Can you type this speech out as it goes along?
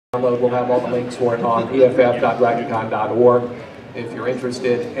download. We'll have all the links for it on eff.dragoncon.org if you're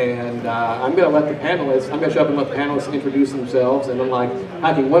interested. And I'm going to let the panelists, I'm going to shut up and let the panelists introduce themselves. And unlike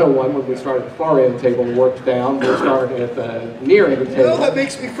Hacking 101, when we start at the far end of the table and work down, we'll start at the near end of the table. Well, that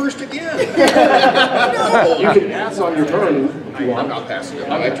makes me first again. No. You can pass on your turn if you want. I'm not passing it.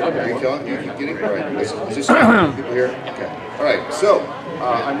 My turn. Are you killing? You getting it? All right. Is this people here? Okay. All right. So,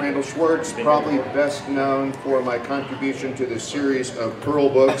 I'm Randal Schwartz, probably best known for my contribution to the series of Pearl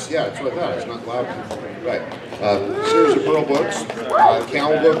books. Yeah, that's what I thought. It's not loud. Right. Series of Pearl books.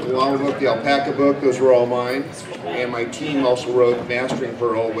 Camel book, the llama book, the alpaca book. Those were all mine. And my team also wrote Mastering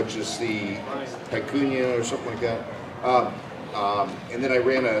Pearl, which is the Tycoonia or something like that. And then I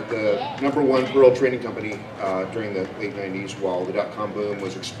ran the #1 Pearl trading company during the late 90s while the .com boom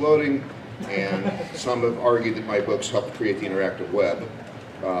was exploding. And some have argued that my books helped create the interactive web.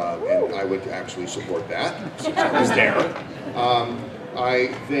 And I would actually support that. I was there. I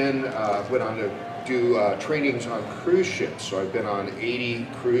then went on to do trainings on cruise ships. So I've been on 80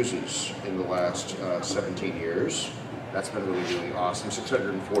 cruises in the last 17 years. That's been really, really awesome.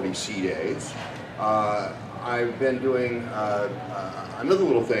 640 sea days. I've been doing another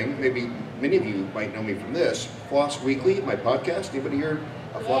little thing. Maybe many of you might know me from this. Floss Weekly, my podcast. Anybody here?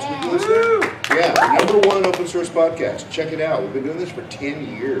 A Floss Weekly listener? Yeah, the #1 open source podcast. Check it out. We've been doing this for 10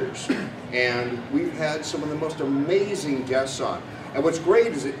 years. And we've had some of the most amazing guests on. And what's great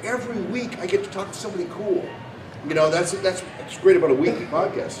is that every week I get to talk to somebody cool. You know, that's great about a weekly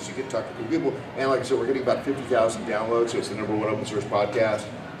podcast is you get to talk to cool people. And like I said, we're getting about 50,000 downloads, so it's the #1 open source podcast.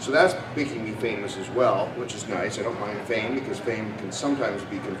 So that's making me famous as well, which is nice. I don't mind fame because fame can sometimes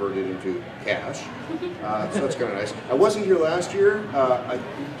be converted into cash. So that's kind of nice. I wasn't here last year.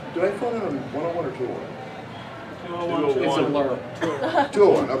 Did I phone in on 101 or 201? 201. It's a blur.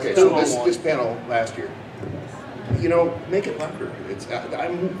 201. Okay, so this panel last year. You know, make it louder.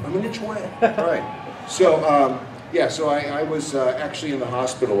 I'm an inch away. All right. So yeah. So I was actually in the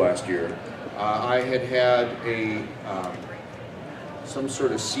hospital last year. I had a some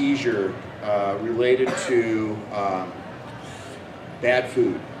sort of seizure related to bad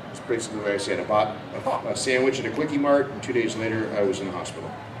food. It's basically what I said. I bought a sandwich at a Quickie Mart, and 2 days later I was in the hospital.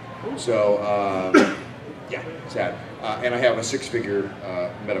 So yeah, sad. And I have a 6-figure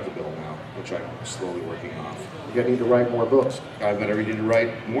medical bill now, which I'm slowly working off. You're going to need to write more books. I'm going to need to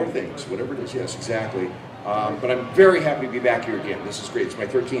write more things, whatever it is. Yes, exactly. But I'm very happy to be back here again. This is great. It's my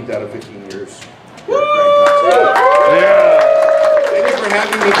 13th out of 15 years. Yeah. Thank you for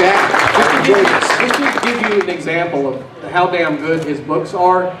having me back. Just to give you an example of how damn good his books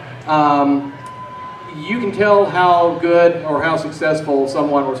are, you can tell how good or how successful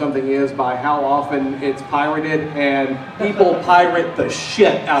someone or something is by how often it's pirated, and people pirate the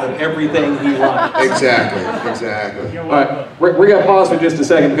shit out of everything he writes. Exactly, exactly. All right, we're going to pause for just a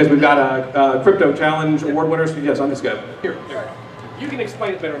second because we've got a Crypto Challenge award winners. Yes, I'm just going to, here. You can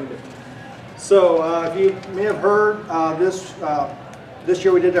explain it better than me. So if you may have heard, this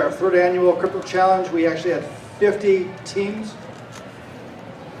year we did our 3rd annual Crypto Challenge. We actually had 50 teams.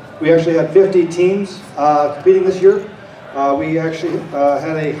 Competing this year. We actually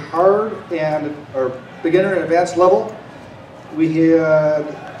had a hard or beginner and advanced level. We had,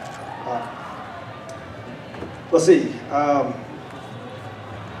 let's see,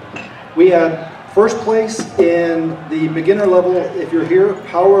 we had first place in the beginner level. If you're here,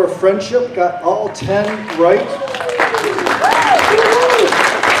 Power of Friendship, got all 10 right.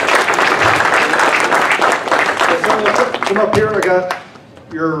 Come up here, I got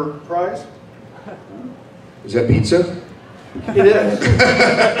your prize. Is that pizza? It is.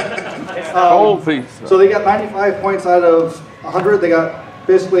 Cold pizza. So they got 95 points out of 100. They got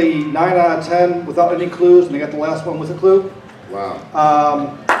basically 9 out of 10 without any clues, and they got the last one with a clue. Wow.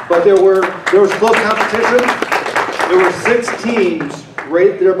 But there was close competition. There were 6 teams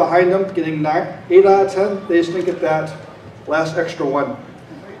right there behind them, getting 8 out of 10. They just didn't get that last extra one.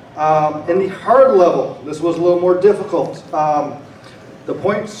 In the hard level, this was a little more difficult. The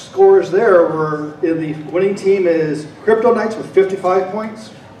point scores there were, in the winning team is Crypto Knights with 55 points.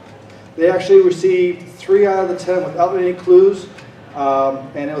 They actually received 3 out of the 10 without any clues,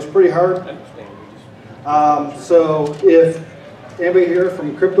 and it was pretty hard. So if anybody here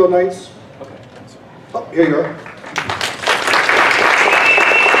from Crypto Knights, oh, here you are.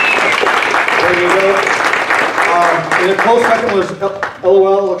 There you go. And the close second was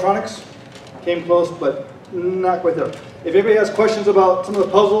LOL Electronics. Came close, but not quite there. If anybody has questions about some of the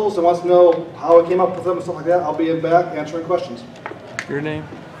puzzles and wants to know how I came up with them and stuff like that, I'll be in back answering questions. Your name?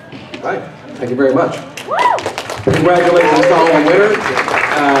 All right. Thank you very much. Congratulations to all the winners.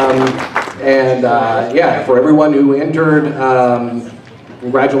 And yeah, for everyone who entered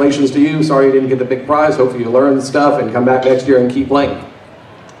congratulations to you. Sorry you didn't get the big prize. Hopefully you learn the stuff and come back next year and keep playing.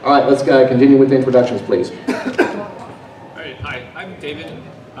 All right, let's continue with the introductions, please. All right, hi, I'm David.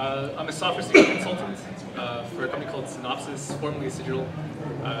 I'm a software security consultant for a company called Synopsys, formerly Sigil.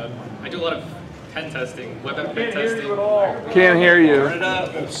 I do a lot of pen testing, web app pen testing. Can't hear you. Turn it up.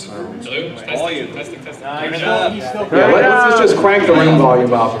 Hello? Testing. Turn it up. Yeah, let's just crank the room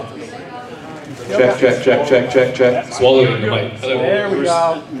volume up. Check. Swallowing the mic. Hello. There we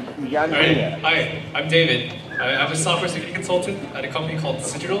go. You got All right, hi, I'm David. I'm a software security consultant at a company called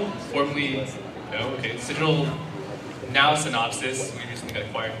Sigil, formerly, Sigil, now Synopsys. We recently got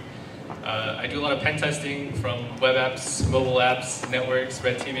acquired. I do a lot of pen testing from web apps, mobile apps, networks,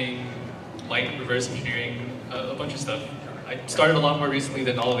 red teaming, light reverse engineering, a bunch of stuff. I started a lot more recently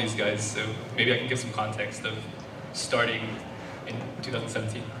than all of these guys, so maybe I can give some context of starting in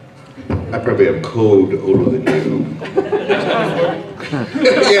 2017. I probably have code older than you.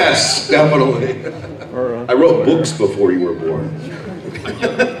 Yes, definitely. I wrote books before you were born.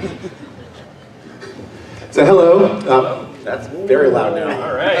 So hello. That's very loud now.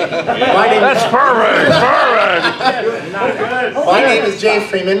 All right. That's perfect. My name is Jay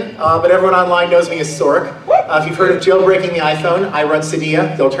Freeman, but everyone online knows me as Saurik. If you've heard of jailbreaking the iPhone, I run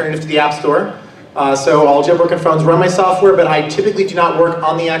Cydia, the alternative to the App Store. So all jailbroken phones run my software, but I typically do not work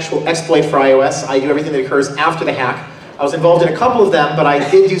on the actual exploit for iOS. I do everything that occurs after the hack. I was involved in a couple of them, but I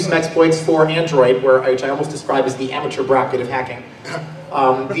did do some exploits for Android, which I almost describe as the amateur bracket of hacking.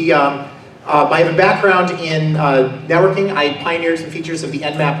 I have a background in networking. I pioneered some features of the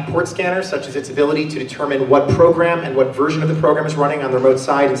Nmap port scanner, such as its ability to determine what program and what version of the program is running on the remote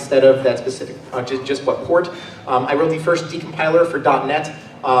side instead of that specific, just what port. I wrote the first decompiler for .NET,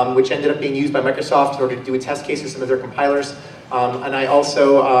 which ended up being used by Microsoft in order to do a test case of some of their compilers. And I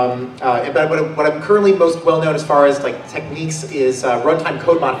also, what I'm currently most well known as far as like techniques is runtime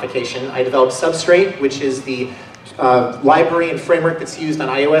code modification. I developed Substrate, which is the library and framework that's used on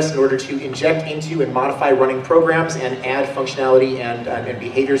iOS in order to inject into and modify running programs and add functionality and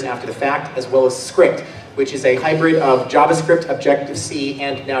behaviors after the fact, as well as Script, which is a hybrid of JavaScript, Objective-C,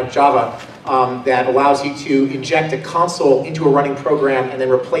 and now Java that allows you to inject a console into a running program and then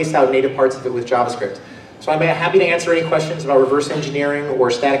replace out native parts of it with JavaScript. So I'm happy to answer any questions about reverse engineering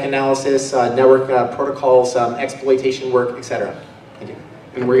or static analysis, network protocols, exploitation work, etc. Thank you.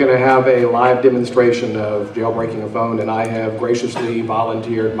 And we're going to have a live demonstration of jailbreaking a phone, and I have graciously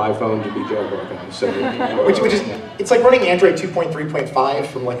volunteered my phone to be jailbroken. So, which is, it's like running Android 2.3.5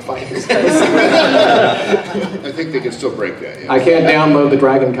 from like 5 years ago. I think they can still break that. Yeah. I can't download the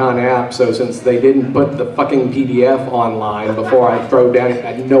DragonCon app, so since they didn't put the fucking PDF online before I drove down,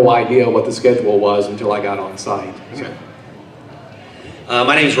 I had no idea what the schedule was until I got on site. So.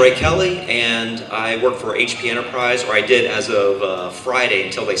 My name is Ray Kelly, and I work for HP Enterprise, or I did as of Friday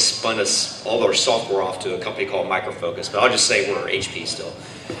until they spun us all our software off to a company called Microfocus, but I'll just say we're HP still.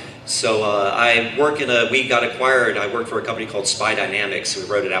 So I work we got acquired, I worked for a company called Spy Dynamics. We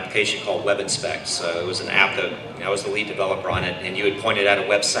wrote an application called Web Inspect. So it was an app that I was the lead developer on it, and you would point it at a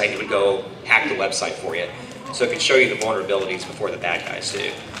website, and it would go hack the website for you. So it could show you the vulnerabilities before the bad guys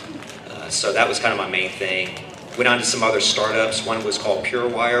do. So that was kind of my main thing. Went on to some other startups. One was called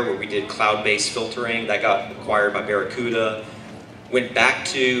PureWire, where we did cloud-based filtering. That got acquired by Barracuda. Went back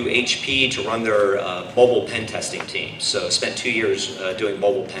to HP to run their mobile pen testing team. So spent 2 years doing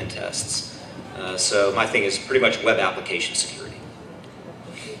mobile pen tests. So my thing is pretty much web application security.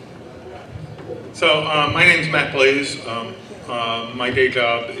 So my name's Matt Blaze. My day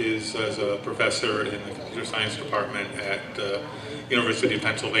job is as a professor in the computer science department at University of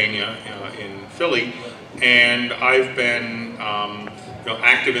Pennsylvania in Philly. And I've been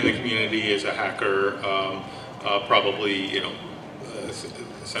active in the community as a hacker probably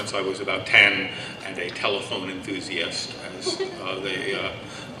since I was about 10, and a telephone enthusiast, as they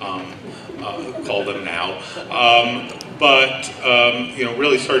call them now.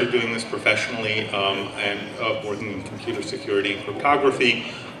 Really started doing this professionally and working in computer security and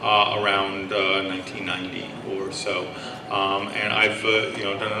cryptography around 1990 or so. And I've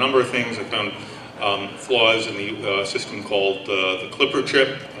done a number of things. I've done flaws in the system called the Clipper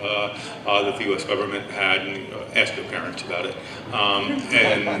chip that the U.S. government had, and ask your parents about it.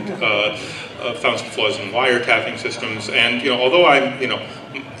 Found some flaws in wiretapping systems. And although I'm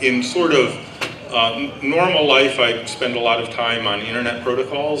in sort of normal life, I spend a lot of time on internet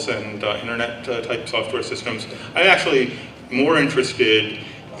protocols and internet type software systems. I'm actually more interested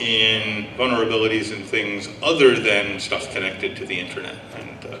in vulnerabilities and things other than stuff connected to the internet. And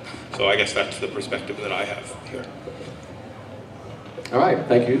so I guess that's the perspective that I have here. All right,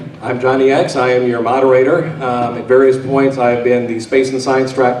 thank you. I'm Johnny X. I am your moderator. At various points, I've been the Space and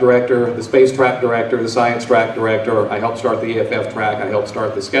Science Track Director, the Space Track Director, the Science Track Director. I helped start the EFF track. I helped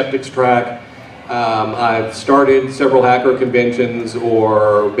start the Skeptics track. I've started several hacker conventions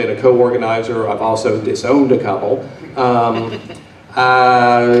or been a co-organizer. I've also disowned a couple.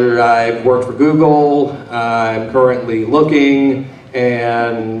 I've worked for Google. I'm currently looking.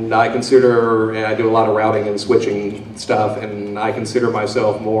 And I do a lot of routing and switching stuff, and I consider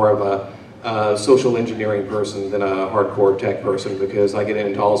myself more of a social engineering person than a hardcore tech person, because I get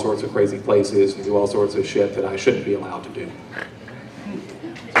into all sorts of crazy places and do all sorts of shit that I shouldn't be allowed to do.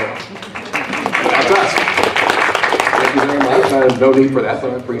 So, that's us. Thank you very much. No need for that,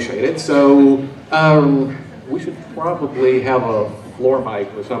 but I appreciate it. So we should probably have a floor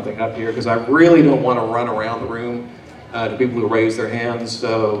mic or something up here, because I really don't want to run around the room to people who raise their hands.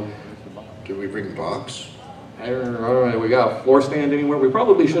 So, did we bring the box? I don't know, we got a floor stand anywhere? We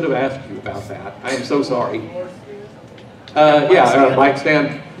probably should have asked you about that. I am so sorry. Yeah, mic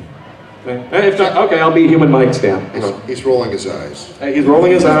stand. If not, okay, I'll be human mic stand. He's rolling his eyes. He's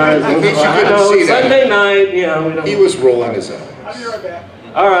rolling his eyes. In case you couldn't see that. Sunday night, you know. We don't... He was rolling his eyes. I'll be right back.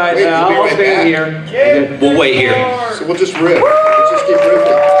 All right, I'll stand here. Yeah. We'll wait here. So we'll just riff. Let's just keep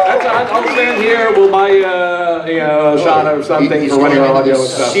riffing. I'll stand here. We'll buy a shot of something for running our audio and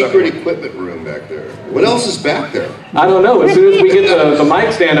stuff. Secret equipment room back there. What else is back there? I don't know. As soon as we get the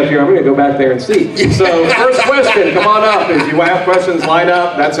mic stand up here, I'm going to go back there and see. So first question, come on up. If you have questions, line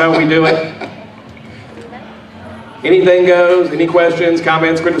up. That's how we do it. Anything goes. Any questions,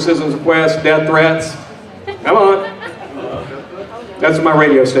 comments, criticisms, requests, death threats? Come on. That's my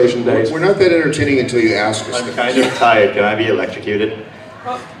radio station days. We're not that entertaining until you ask us. I'm kind of tired. Can I be electrocuted?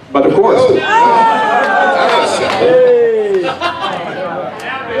 But of course. Oh.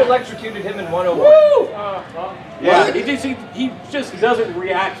 We electrocuted him in 101. Yeah, he just doesn't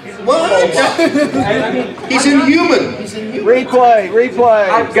react. What? I mean, He's inhuman. He's inhuman. Replay.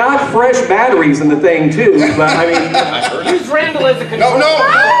 I've got fresh batteries in the thing too, but I mean... use Randal as a control.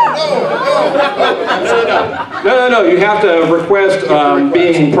 No, you have to request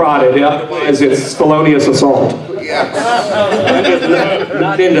being prodded, as it's felonious assault. Yes.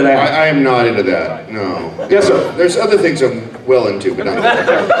 Not into that. I am not into that, no. Yes, sir. There's other things I'm well into, but not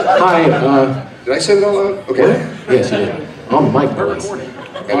that. Hi, Did I say it all out? Okay. Yes, you did. On the mic, boys.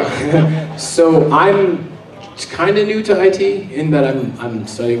 So I'm kind of new to IT in that I'm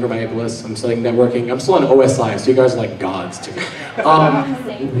studying for my APLS. I'm studying networking. I'm still on OSI, so you guys are like gods to me.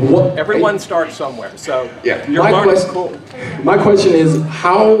 Everyone starts somewhere, so yeah. You're cool. My question is,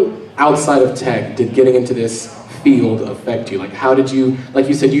 how outside of tech did getting into this field affect you? Like, how did you, like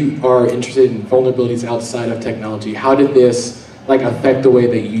you said, you are interested in vulnerabilities outside of technology. How did this like affect the way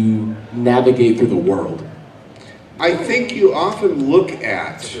that you navigate through the world? I think you often look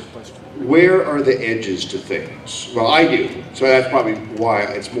at where are the edges to things. Well, I do, so that's probably why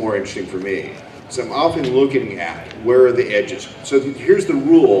it's more interesting for me. So I'm often looking at where are the edges. So here's the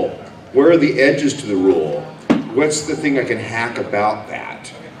rule. Where are the edges to the rule? What's the thing I can hack about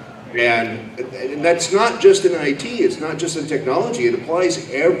that? And that's not just in IT, it's not just in technology, it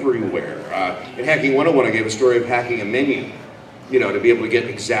applies everywhere. In Hacking 101, I gave a story of hacking a menu, you know, to be able to get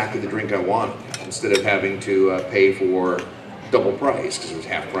exactly the drink I wanted, instead of having to pay for double price, because it was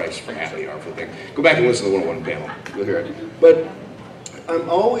half price for half the hour for the thing. Go back and listen to the 101 panel, you'll hear it. But I'm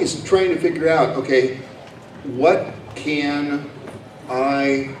always trying to figure out, okay, what can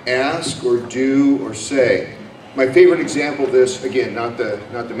I ask or do or say? My favorite example of this, again, not the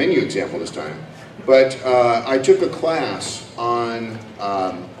menu example this time, but I took a class on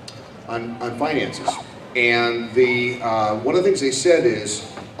finances, and one of the things they said is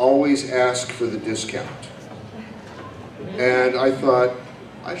always ask for the discount. And I thought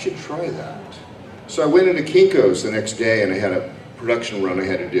I should try that. So I went into Kinko's the next day, and I had a production run I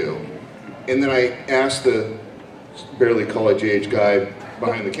had to do, and then I asked the barely college-age guy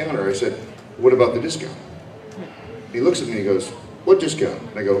behind the counter. I said, "What about the discount?" He looks at me and he goes, "What discount?"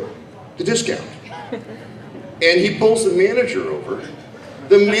 And I go, "The discount." And he pulls the manager over.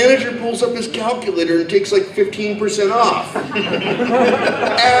 The manager pulls up his calculator and takes like 15% off.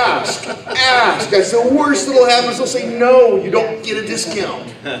 Ask. That's the worst that'll happen is they'll say, "No, you don't get a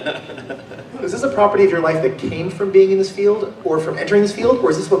discount." Is this a property of your life that came from being in this field, or from entering this field, or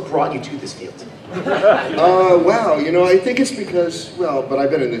is this what brought you to this field? Wow, you know, I think it's because, well, but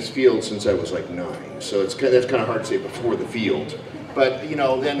I've been in this field since I was like 9, so that's kind of hard to say before the field. But, you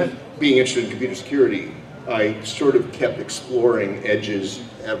know, then being interested in computer security, I sort of kept exploring edges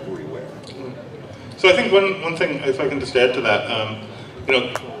everywhere. So I think one thing, if I can just add to that, you know,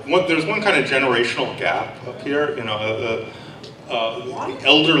 there's one kind of generational gap up here. You know, the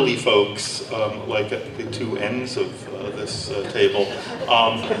elderly folks, like at the two ends of this table,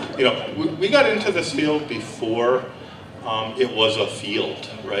 you know, we got into this field before it was a field,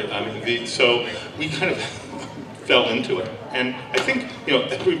 right? I mean, so we kind of fell into it. And I think, you know,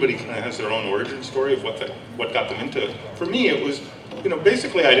 everybody kind of has their own origin story of what got them into it. For me, it was, you know,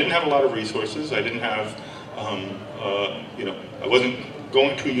 basically I didn't have a lot of resources. I didn't have, you know, I wasn't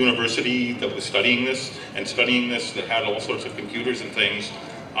going to a university that was studying this that had all sorts of computers and things.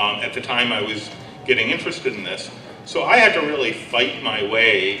 At the time I was getting interested in this. So I had to really fight my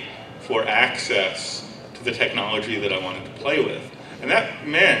way for access to the technology that I wanted to play with. And that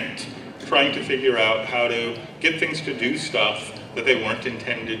meant trying to figure out how to get things to do stuff that they weren't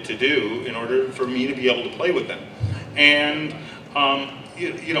intended to do in order for me to be able to play with them. And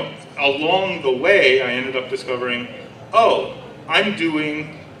you know, along the way I ended up discovering, oh, I'm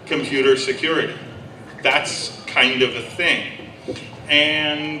doing computer security. That's kind of a thing.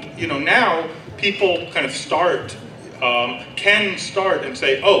 And you know, now people kind of can start and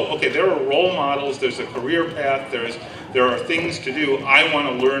say, oh, okay, there are role models, there's a career path, there are things to do, I want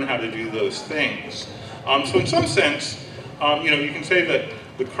to learn how to do those things. So in some sense, you know, you can say that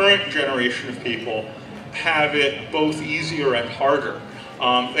the current generation of people have it both easier and harder.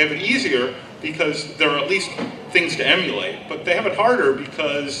 They have it easier because there are at least things to emulate, but they have it harder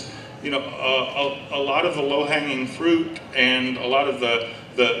because, you know, a lot of the low-hanging fruit and a lot of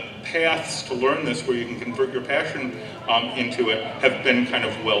the paths to learn this where you can convert your passion into it have been kind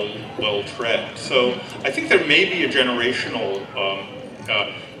of well tread. So I think there may be a generational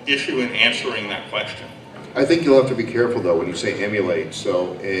issue in answering that question. I think you'll have to be careful though when you say emulate.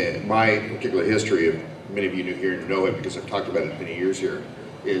 So my particular history, many of you here know it because I've talked about it many years here,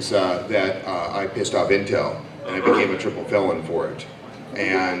 is that I pissed off Intel and I became a triple felon for it.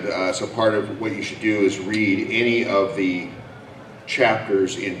 And so part of what you should do is read any of the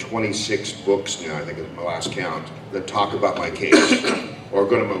chapters in 26 books now, I think at my last count, that talk about my case, or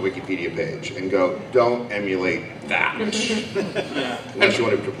go to my Wikipedia page and go, don't emulate that. Unless you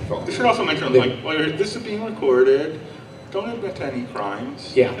want to triple felon. I should also mention, like, well, this is being recorded. Don't admit to any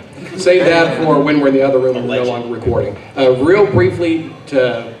crimes. Yeah, save that for when we're in the other room and we're no longer recording. Real briefly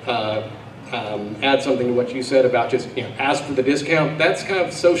to add something to what you said about just, you know, ask for the discount. That's kind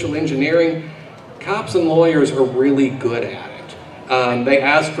of social engineering. Cops and lawyers are really good at it. They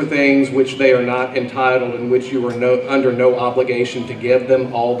ask for things which they are not entitled and which you are under no obligation to give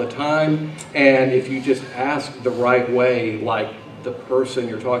them all the time. And if you just ask the right way, like the person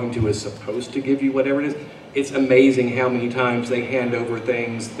you're talking to is supposed to give you whatever it is, it's amazing how many times they hand over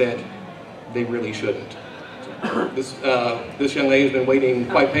things that they really shouldn't. This young lady has been waiting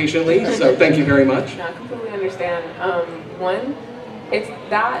quite patiently, so thank you very much. No, I completely understand. One, it's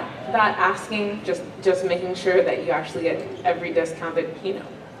that asking, just making sure that you actually get every discount that, you know,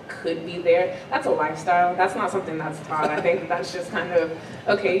 could be there. That's a lifestyle. That's not something that's taught. I think that's just kind of,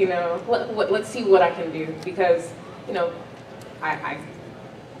 okay, you know, let's see what I can do, because, you know,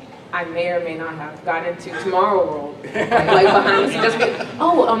 I may or may not have got into Tomorrow World, like behind the scenes. Just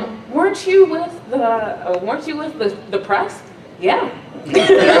oh, weren't you with the press? Yeah.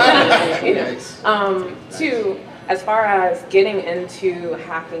 You know. Two, as far as getting into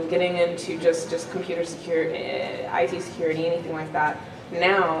hacking, getting into just computer security, IT security, anything like that.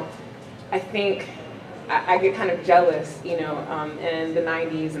 Now, I think I get kind of jealous, you know, in the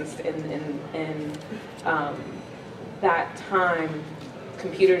 90s and that time.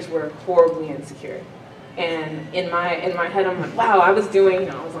 Computers were horribly insecure, and in my head I'm like, wow, I was doing, you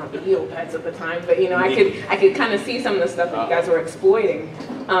know, I was on Neopets at the time, but you know, I could kind of see some of the stuff that you guys were exploiting,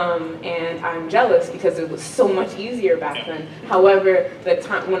 and I'm jealous because it was so much easier back then. However, the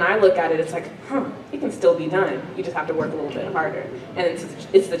time when I look at it, it's like, it can still be done. You just have to work a little bit harder, and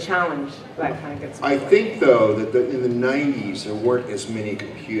it's the challenge that kind of gets me. I think though that in the 90s there weren't as many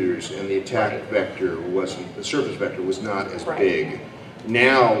computers, and the attack vector wasn't, the surface vector was not as big.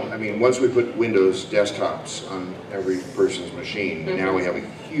 Now, I mean, once we put Windows desktops on every person's machine, now we have a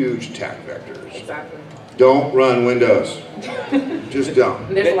huge attack vectors. Exactly. Don't run Windows. Just don't.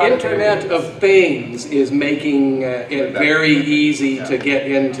 The Internet of Things is making it very easy to get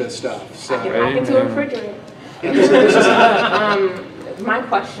into stuff. So. I can hack into a refrigerator. My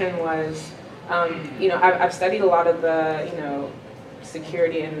question was, you know, I've studied a lot of the, you know,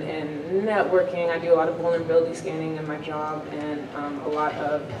 security and networking. I do a lot of vulnerability scanning in my job, and a lot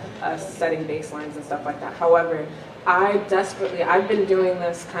of setting baselines and stuff like that. However, I've been doing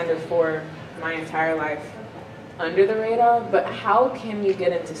this kind of for my entire life under the radar, but how can you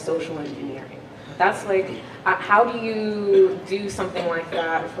get into social engineering? That's like, how do you do something like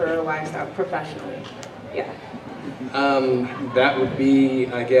that for a lifestyle professionally? Yeah. That would be,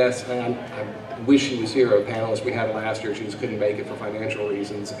 I guess, I wish she was here, a panelist we had last year. She just couldn't make it for financial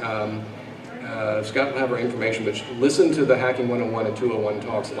reasons. Scott will have her information, but listen to the Hacking 101 and 201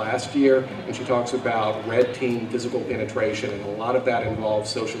 talks last year, and she talks about red team physical penetration, and a lot of that involves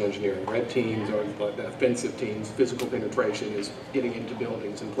social engineering. Red teams or the offensive teams, physical penetration is getting into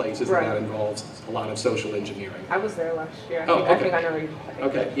buildings and places, and that involves a lot of social engineering. I was there last year. I think I know where you.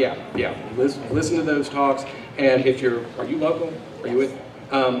 Okay, yeah. Listen to those talks, and if you're, are you local? Are you with?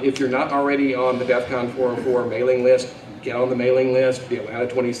 If you're not already on the DEF CON 404 mailing list, get on the mailing list. The Atlanta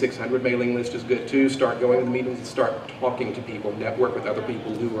 2600 mailing list is good too. Start going to the meetings and start talking to people, network with other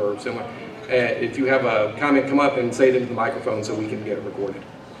people who are similar. If you have a comment, come up and say it into the microphone so we can get it recorded.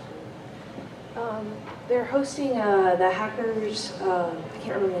 They're hosting the Hackers, I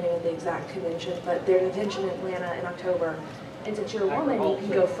can't remember the name of the exact convention, but there's a convention in Atlanta in October. And since you're a woman, you can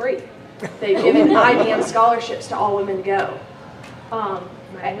go free. They've given IBM scholarships to all women to go.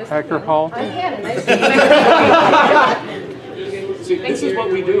 Hacker Hall. I'm Hannah. Nice to meet you. See, this is what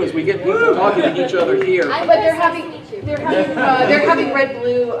we do: is we get people talking to each other here. But they're having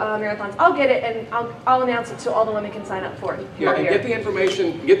red-blue marathons. I'll get it, and I'll announce it so all the women can sign up for it. Yeah, and get the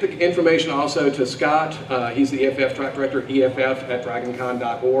information. Get the information also to Scott. He's the EFF track director,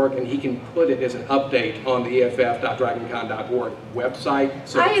 EFF@DragonCon.org, and he can put it as an update on the EFF.DragonCon.org website.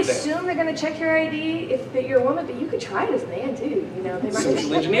 So I assume they're going to check your ID if you're a woman, but you could try it as a man too. You know, they might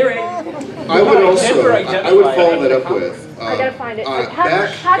social engineering. I would also, I would follow that up with. I gotta find it.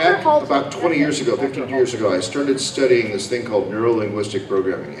 Back about 20 years ago, 15 years ago, I started studying this thing called neuro-linguistic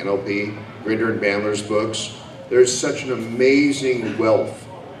programming, NLP, Grinder and Bandler's books. There's such an amazing wealth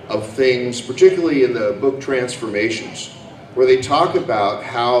of things, particularly in the book Transformations, where they talk about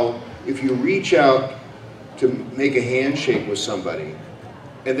how if you reach out to make a handshake with somebody,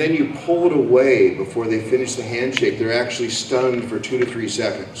 and then you pull it away before they finish the handshake, they're actually stunned for 2 to 3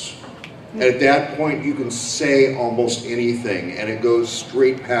 seconds. And at that point, you can say almost anything, and it goes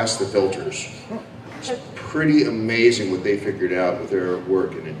straight past the filters. It's pretty amazing what they figured out with their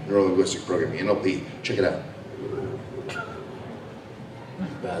work in neuro-linguistic programming. NLP, check it out.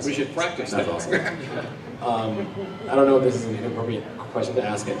 We should practice that. Awesome. I don't know if this is an inappropriate question to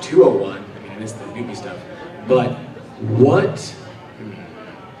ask at 201. I mean, it's the newbie stuff. But what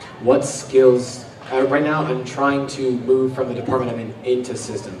skills? Right now, I'm trying to move from the department I'm in into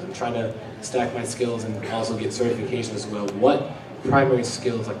systems. I'm trying to stack my skills and also get certification as well. What primary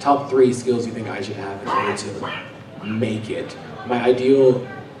skills, like top 3 skills you think I should have in order to make it? My ideal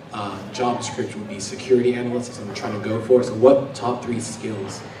job description would be security analyst, so I'm trying to go for. So what top 3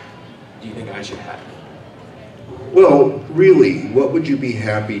 skills do you think I should have? Well, really, what would you be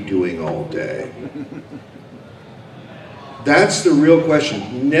happy doing all day? That's the real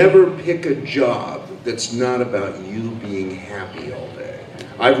question. Never pick a job that's not about you being happy all day.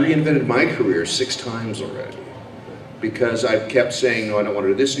 I've reinvented my career 6 times already because I've kept saying, no, I don't want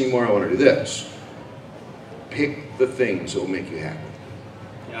to do this anymore, I want to do this. Pick the things that will make you happy.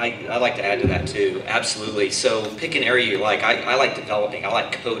 I like to add to that too, absolutely. So pick an area you like. I like developing, I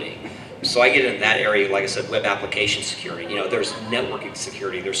like coding. So I get in that area, like I said, web application security. You know, there's networking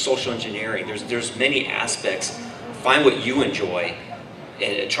security, there's social engineering, there's many aspects. Find what you enjoy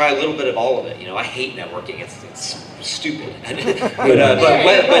and try a little bit of all of it. You know, I hate networking, it's stupid.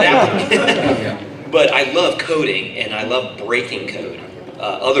 But I love coding and I love breaking code,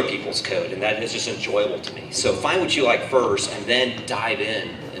 other people's code, and that is just enjoyable to me. So find what you like first and then dive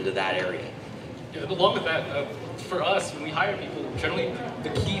into that area. Yeah, along with that, for us, when we hire people, generally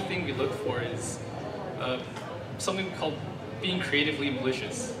the key thing we look for is something called being creatively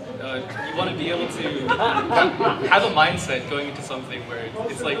malicious. You want to be able to have a mindset going into something where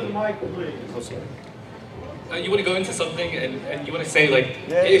it's like, you want to go into something and you want to say, like,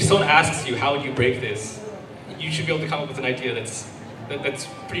 if someone asks you, how would you break this? You should be able to come up with an idea that's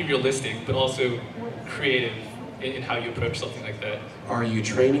pretty realistic, but also creative in how you approach something like that. Are you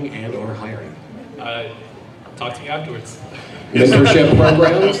training and or hiring? Talk to me afterwards. Mentorship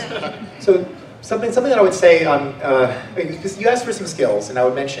programs? So something that I would say, because you asked for some skills, and I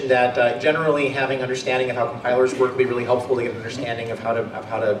would mention that generally having understanding of how compilers work would be really helpful to get an understanding of how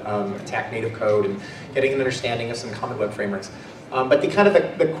to attack native code and getting an understanding of some common web frameworks. But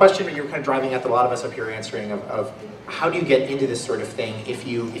the question that you're kind of driving at that a lot of us up here answering of how do you get into this sort of thing if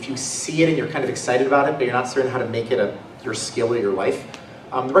you see it and you're kind of excited about it, but you're not certain how to make it your skill or your life.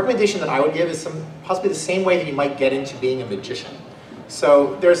 The recommendation that I would give is possibly the same way that you might get into being a magician.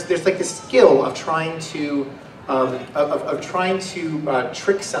 So there's like this skill of trying to of trying to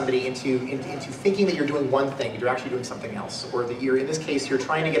trick somebody into thinking that you're doing one thing, but you're actually doing something else. Or that you're, in this case, you're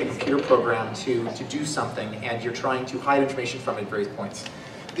trying to get a computer program to do something, and you're trying to hide information from it at various points.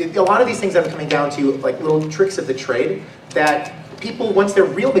 A lot of these things are coming down to like little tricks of the trade that people, once they're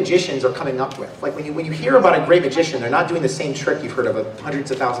real magicians, are coming up with. Like when you hear about a great magician, they're not doing the same trick you've heard of hundreds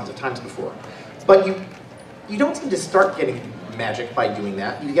of thousands of times before. But you don't seem to start getting magic by doing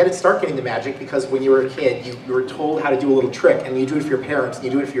that. You start getting the magic because when you were a kid, you were told how to do a little trick, and you do it for your parents, and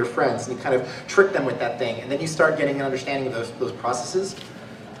you do it for your friends, and you kind of trick them with that thing, and then you start getting an understanding of those processes.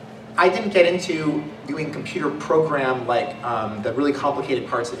 I didn't get into doing computer program like the really complicated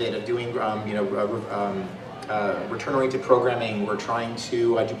parts of it, of doing return-oriented programming or trying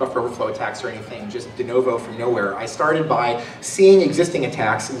to do buffer overflow attacks or anything, just de novo from nowhere. I started by seeing existing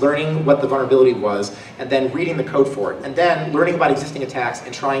attacks, learning what the vulnerability was, and then reading the code for it, and then learning about existing attacks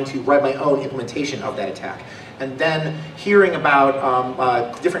and trying to write my own implementation of that attack. And then hearing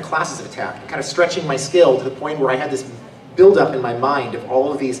about different classes of attack, and kind of stretching my skill to the point where I had this build up in my mind of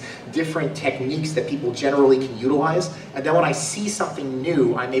all of these different techniques that people generally can utilize. And then when I see something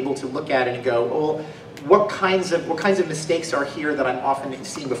new, I'm able to look at it and go, well, what kinds of mistakes are here that I'm often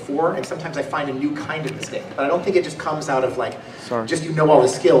seeing before? And sometimes I find a new kind of mistake. But I don't think it just comes out of like, just you know all the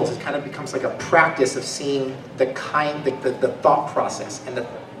skills. It kind of becomes like a practice of seeing the thought process. And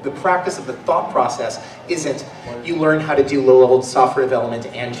the practice of the thought process isn't you learn how to do low-level software development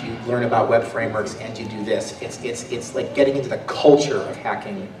and you learn about web frameworks and you do this. It's like getting into the culture of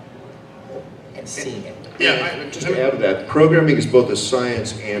hacking and seeing it. Yeah, just to add to that, programming is both a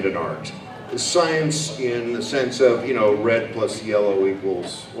science and an art. The science in the sense of, you know, red plus yellow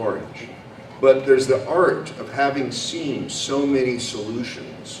equals orange. But there's the art of having seen so many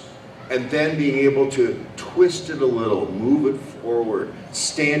solutions and then being able to twist it a little, move it forward,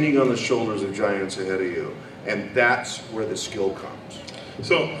 standing on the shoulders of giants ahead of you. And that's where the skill comes.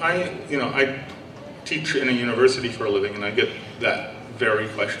 So I teach in a university for a living, and I get that very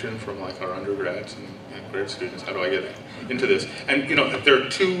question from like our undergrads and grad students, how do I get into this? And there are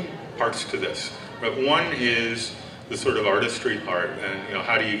two parts to this. Right? One is the sort of artistry part, and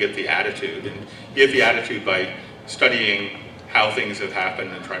how do you get the attitude? And you get the attitude by studying how things have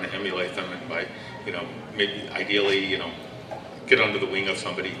happened and trying to emulate them, and by maybe ideally get under the wing of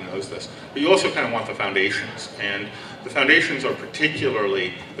somebody who knows this. But you also kind of want the foundations, and the foundations are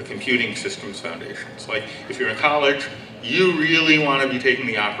particularly the computing systems foundations. Like if you're in college, you really want to be taking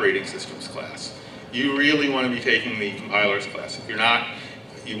the operating systems class. You really want to be taking the compilers class. If you're not,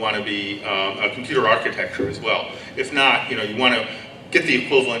 you want to be a computer architecture as well. If not, you want to get the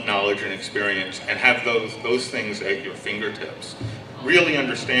equivalent knowledge and experience and have those things at your fingertips. Really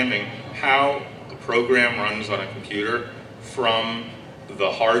understanding how the program runs on a computer, from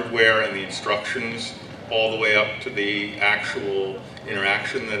the hardware and the instructions all the way up to the actual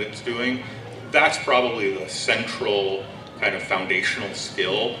interaction that it's doing. That's probably the central kind of foundational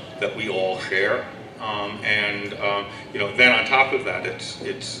skill that we all share. Then on top of that,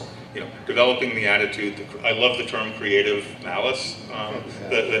 it's developing the attitude. I love the term creative malice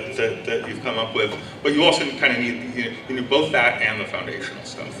that you've come up with, but you also kind of need you need both that and the foundational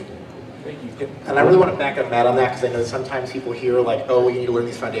stuff. And I really want to back up Matt on that, because I know sometimes people hear like, oh, you need to learn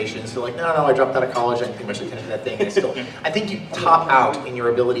these foundations. They're like, no, I dropped out of college. I pretty much attended that thing. And I think you top out in your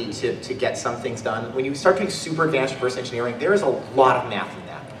ability to get some things done. When you start doing super advanced reverse engineering, there is a lot of math in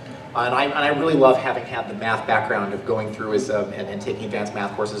that. And I really love having had the math background of going through and taking advanced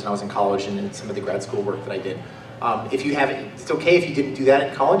math courses when I was in college and in some of the grad school work that I did. If you haven't, it's okay if you didn't do that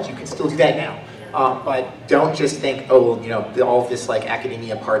in college. You can still do that now. But don't just think, oh, well, all of this like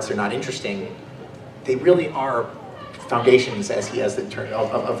academia parts are not interesting. They really are foundations, as he has of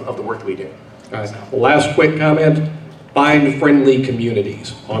the work that we do. All right. Last quick comment: find friendly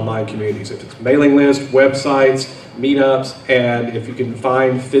communities, online communities. If it's mailing list, websites, meetups, and if you can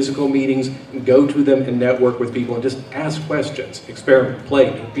find physical meetings, go to them and network with people and just ask questions, experiment,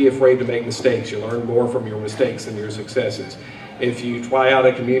 play. Don't be afraid to make mistakes. You learn more from your mistakes than your successes. If you try out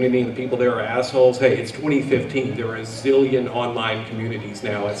a community and the people there are assholes, hey, it's 2015. There are a zillion online communities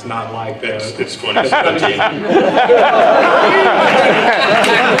now. It's not like it's 2017.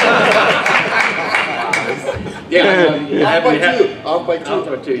 Yeah, off by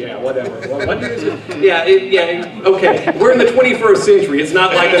two. Yeah, whatever. What year is it? Yeah, okay. We're in the 21st century. It's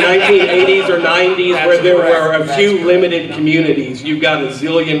not like the 1980s or 90s where there were a few limited communities. You've got a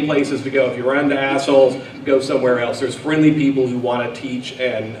zillion places to go. If you run into assholes, go somewhere else. There's friendly people who want to teach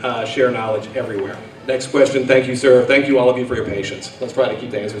and share knowledge everywhere. Next question. Thank you, sir. Thank you, all of you, for your patience. Let's try to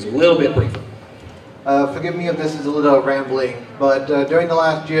keep the answers a little bit briefer. Forgive me if this is a little rambling, but during the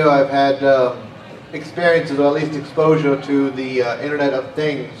last year I've had experiences, or at least exposure to the Internet of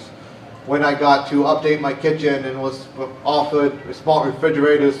Things, when I got to update my kitchen and was offered smart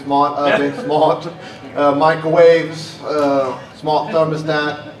refrigerators, smart ovens, smart microwaves, smart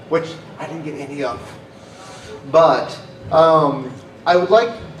thermostat, which I didn't get any of. But I would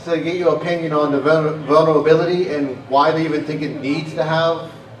like to get your opinion on the vulnerability and why they even think it needs to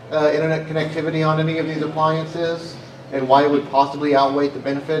have internet connectivity on any of these appliances, and why it would possibly outweigh the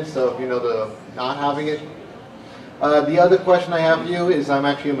benefits of, the not having it. The other question I have for you is, I'm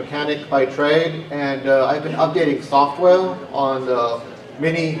actually a mechanic by trade, and I've been updating software on the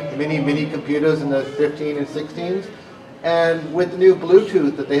mini computers in the 15 and 16s. And with the new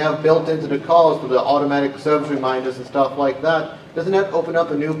Bluetooth that they have built into the cars for the automatic service reminders and stuff like that, doesn't that open up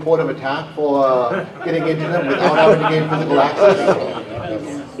a new port of attack for getting into them without having to gain physical access?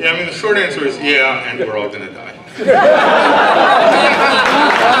 Yeah, I mean, the short answer is yeah, and we're all going to die.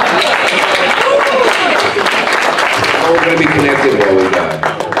 We're going to be connected while we die.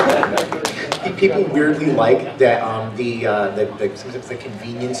 People weirdly like that the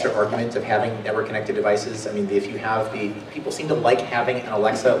convenience or argument of having network-connected devices. I mean, if you have people seem to like having an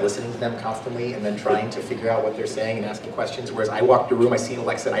Alexa listening to them constantly and then trying to figure out what they're saying and asking questions. Whereas I walk through a room, I see an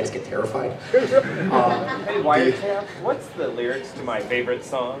Alexa, and I just get terrified. Hey, Wiretap, what's the lyrics to my favorite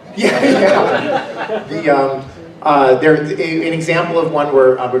song? An example of one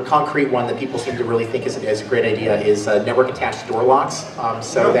where a concrete one that people seem to really think is a great idea is network-attached door locks,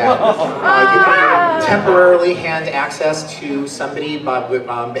 so that you can temporarily hand access to somebody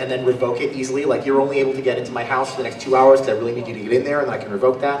and then revoke it easily. Like, you're only able to get into my house for the next 2 hours because I really need you to get in there, and then I can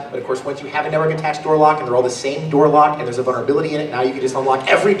revoke that. But of course, once you have a network-attached door lock and they're all the same door lock and there's a vulnerability in it, now you can just unlock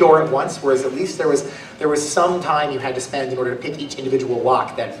every door at once. Whereas at least there was some time you had to spend in order to pick each individual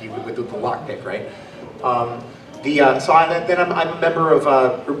lock that you would do the lock pick, right? I'm a member of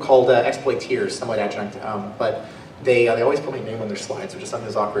a group called Exploiteers, somewhat adjunct, but they always put my name on their slides, which is something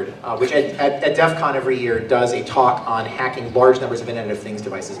that's awkward, which at DEF CON every year does a talk on hacking large numbers of Internet of Things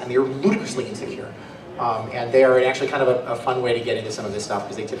devices, and they're ludicrously insecure. And they are actually kind of a fun way to get into some of this stuff,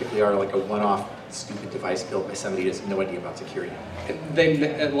 because they typically are like a one-off stupid device built by somebody who has no idea about security.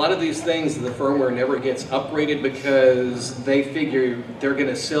 A lot of these things, the firmware never gets upgraded because they figure they're going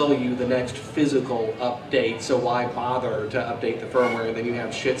to sell you the next physical update, so why bother to update the firmware? And then you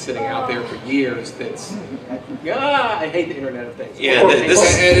have shit sitting out there for years that's, I hate the Internet of Things. Yeah,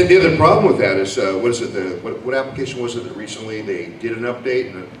 and the other problem with that is, what application was it that recently they did an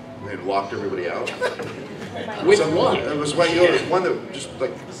update and locked everybody out? Which one? It was one that just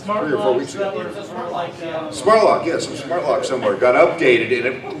like 3 or 4 weeks ago. Smart lock, yes, some smart lock somewhere got updated and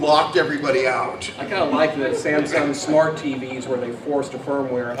it locked everybody out. I kind of like the Samsung smart TVs where they forced a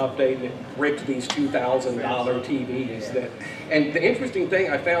firmware update and it ripped these $2,000 TVs. And the interesting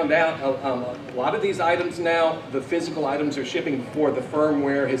thing I found out, a lot of these items now, the physical items are shipping before the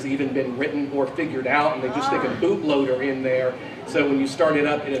firmware has even been written or figured out, and they just stick a bootloader in there. So when you start it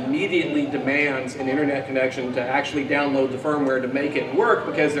up, it immediately demands an internet connection to actually download the firmware to make it work,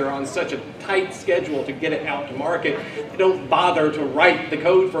 because they're on such a tight schedule to get it out to market. They don't bother to write the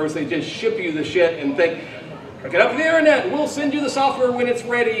code first, they just ship you the shit and think, hook it up to the internet, we'll send you the software when it's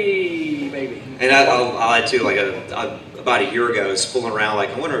ready, maybe. And I'll add too, like about a year ago, I was fooling around, like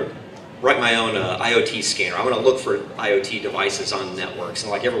I want to write my own IoT scanner. I want to look for IoT devices on networks,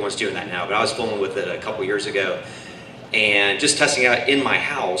 and like everyone's doing that now, but I was fooling with it a couple years ago. And just testing out in my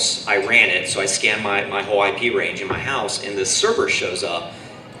house, I ran it, so I scanned my whole IP range in my house, and the server shows up,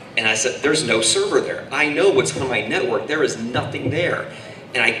 and I said, there's no server there. I know what's on my network, there is nothing there.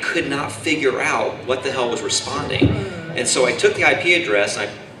 And I could not figure out what the hell was responding. And so I took the IP address, and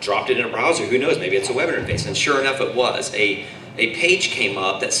I dropped it in a browser, who knows, maybe it's a web interface, and sure enough it was. A page came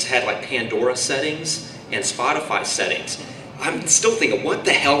up that had like Pandora settings and Spotify settings. I'm still thinking, what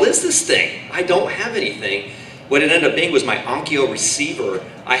the hell is this thing? I don't have anything. What it ended up being was my Onkyo receiver.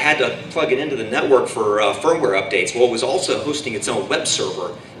 I had to plug it into the network for firmware updates. Well, it was also hosting its own web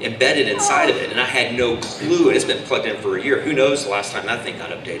server embedded inside of it, and I had no clue, and it's been plugged in for a year. Who knows the last time that thing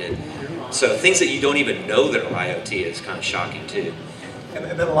got updated? So things that you don't even know that are IoT is kind of shocking too. And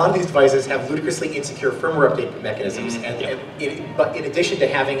then a lot of these devices have ludicrously insecure firmware update mechanisms, but in addition to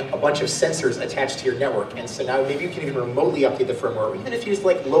having a bunch of sensors attached to your network, and so now maybe you can even remotely update the firmware, or even if you use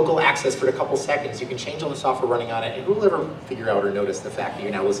like local access for a couple seconds, you can change all the software running on it, and who will ever figure out or notice the fact that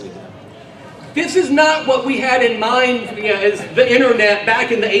you're now listening to them? This is not what we had in mind as the internet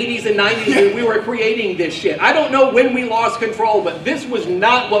back in the 80s and 90s when we were creating this shit. I don't know when we lost control, but this was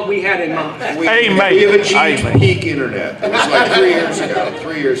not what we had in mind. We have achieved peak internet. It was like 3 years ago.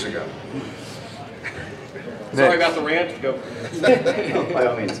 3 years ago. Sorry about the rant. Go. By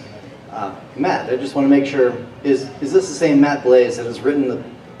all means. Matt, I just want to make sure, is this the same Matt Blaze that has written the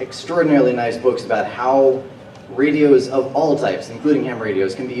extraordinarily nice books about how radios of all types, including ham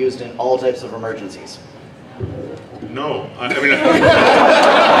radios, can be used in all types of emergencies? No, I mean,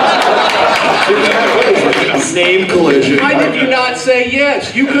 Same collision. Why did you not say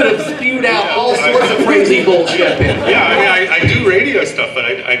yes? You could have spewed out all sorts of crazy bullshit. Yeah, I mean, I do radio stuff, but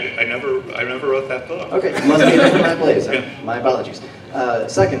I never wrote that book. Okay, must be a different Matt Blaze. My apologies.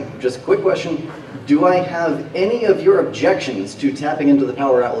 Second, just a quick question. Do I have any of your objections to tapping into the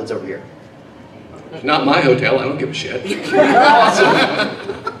power outlets over here? Not my hotel, I don't give a shit.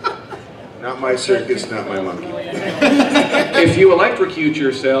 Not my circus, not my monkey. If you electrocute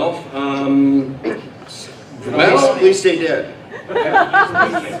yourself, well, please stay dead.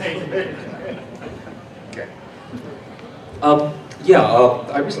 Okay.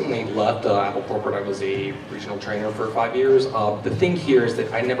 I recently left Apple Corporate. I was a regional trainer for 5 years. The thing here is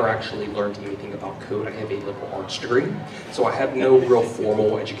that I never actually learned anything about code. I have a liberal arts degree, so I have no real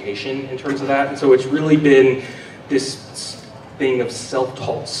formal education in terms of that. And so it's really been this thing of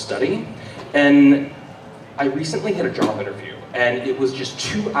self-taught study. And I recently had a job interview, and it was just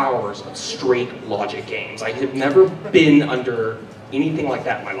 2 hours of straight logic games. I have never been under anything like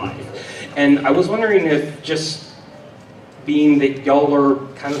that in my life. And I was wondering if, just being that y'all are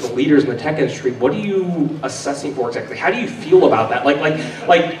kind of the leaders in the tech industry, what are you assessing for exactly? How do you feel about that?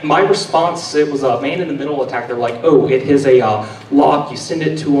 Like my response, it was a man-in-the-middle attack. They're like, oh, it has a lock, you send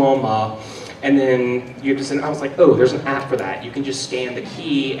it to them, and then you have to send, I was like, oh, there's an app for that. You can just scan the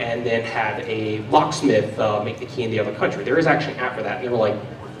key and then have a locksmith make the key in the other country. There is actually an app for that. And they were like,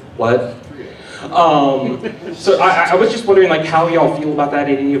 what? So I was just wondering like how y'all feel about that.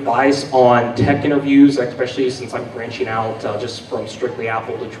 Any advice on tech interviews, especially since I'm branching out just from strictly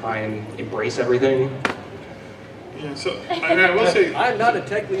Apple to try and embrace everything? Yeah, so I mean, I will say I'm not a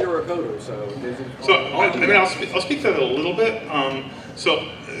tech leader or a coder, so. I'll speak to that a little bit.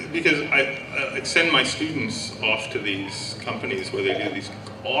 Because I send my students off to these companies where they do these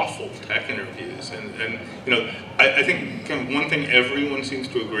awful tech interviews, and I think one thing everyone seems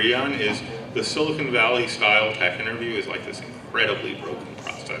to agree on is the Silicon Valley style tech interview is like this incredibly broken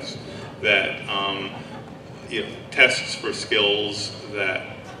process that tests for skills that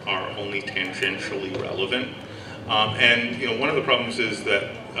are only tangentially relevant, and one of the problems is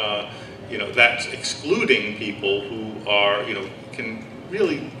that that's excluding people who are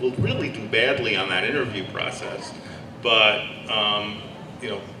will really do badly on that interview process, but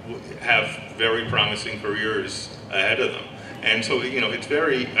have very promising careers ahead of them. And so it's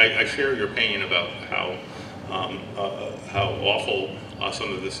very. I share your pain about how awful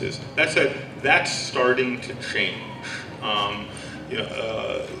some of this is. That said, that's starting to change.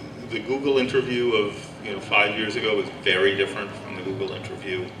 The Google interview of 5 years ago was very different from the Google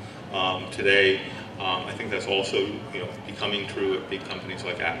interview today. I think that's also becoming true at big companies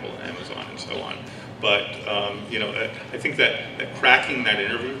like Apple and Amazon and so on. But I think that cracking that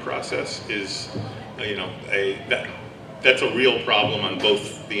interview process is that's a real problem on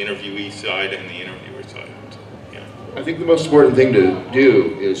both the interviewee side and the interviewer side. So, yeah. I think the most important thing to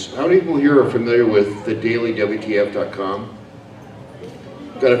do is, how many people here are familiar with thedailywtf.com?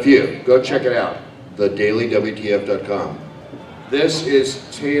 Got a few. Go check it out. Thedailywtf.com. This is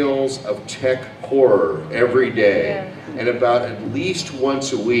tales of tech horror every day. And about at least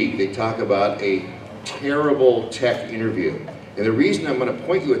once a week, they talk about a terrible tech interview. And the reason I'm going to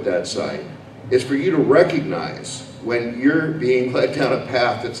point you at that site is for you to recognize when you're being led down a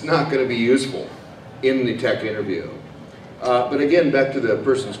path that's not going to be useful in the tech interview. But again, back to the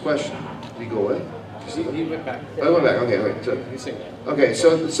person's question. Did he go away? He went back. Oh, he went back. Okay, wait. So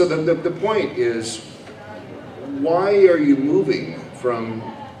the point is, why are you moving from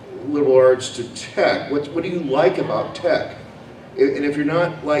liberal arts to tech? What do you like about tech? And if you're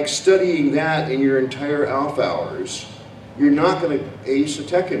not like studying that in your entire alpha hours, you're not going to ace a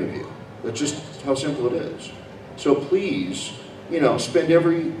tech interview. That's just how simple it is. So please, spend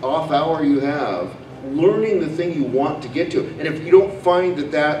every off hour you have learning the thing you want to get to. And if you don't find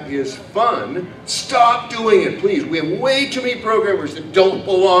that that is fun, stop doing it, please. We have way too many programmers that don't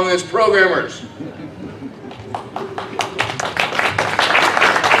belong as programmers.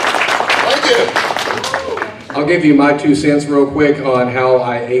 I'll give you my 2 cents real quick on how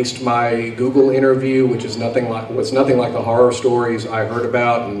I aced my Google interview, which is nothing like the horror stories I heard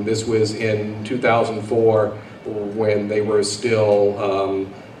about. And this was in 2004 when they were still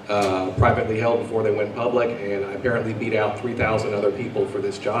privately held before they went public. And I apparently beat out 3,000 other people for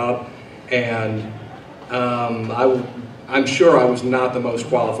this job. And I I'm sure I was not the most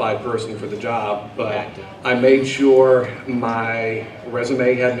qualified person for the job, but I made sure my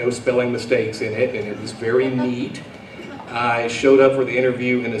resume had no spelling mistakes in it, and it was very neat. I showed up for the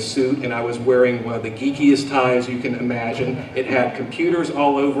interview in a suit, and I was wearing one of the geekiest ties you can imagine. It had computers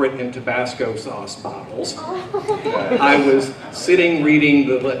all over it and Tabasco sauce bottles. I was sitting reading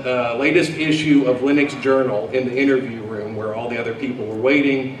the latest issue of Linux Journal in the interview room where all the other people were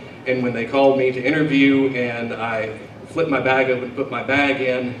waiting, and when they called me to interview and I flipped my bag open, put my bag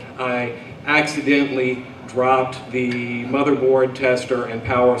in, I accidentally dropped the motherboard tester and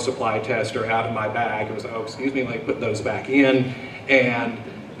power supply tester out of my bag. It was, oh, excuse me, let me put those back in. And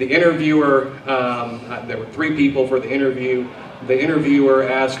the interviewer, there were 3 people for the interview. The interviewer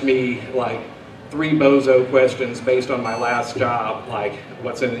asked me like 3 bozo questions based on my last job, like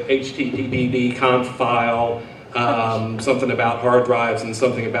what's an HTTPD conf file, something about hard drives and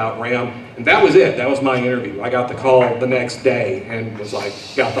something about RAM. And that was it. That was my interview. I got the call the next day and was like,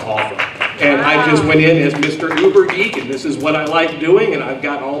 got the offer. And I just went in as Mr. Uber Geek, and this is what I like doing, and I've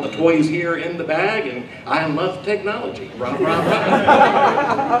got all the toys here in the bag, and I love technology. Rah, rah,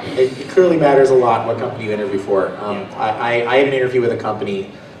 rah. It clearly matters a lot what company you interview for. I had an interview with a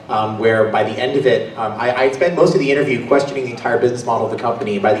company where by the end of it, I spent most of the interview questioning the entire business model of the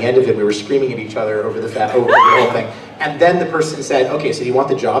company. By the end of it, we were screaming at each other over the whole thing. And then the person said, okay, so do you want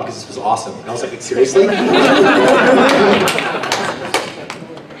the job? Because this was awesome. And I was like, seriously?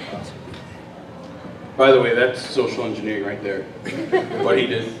 By the way, that's social engineering right there. What he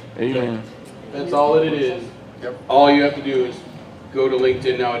did. Amen. That's all that it is. Yep. All you have to do is go to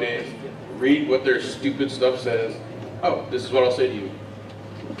LinkedIn nowadays, read what their stupid stuff says. Oh, this is what I'll say to you.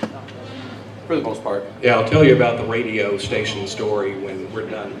 For the most part. Yeah, I'll tell you about the radio station story when we're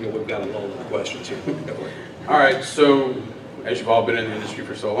done. We've got a lull of questions here. All right, so as you've all been in the industry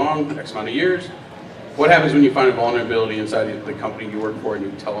for so long, X amount of years, what happens when you find a vulnerability inside the company you work for and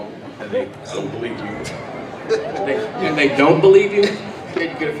you tell them and they don't believe you? And they don't believe you? Can you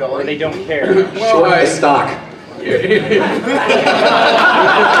get a fellow? Or they don't care. Short the stock.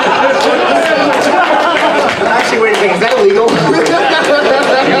 Actually, wait a second, is that illegal? Is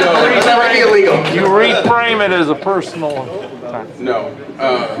that already illegal? You reframe it as a personal attack. No.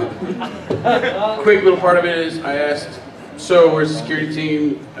 Quick little part of it is I asked, so we're a security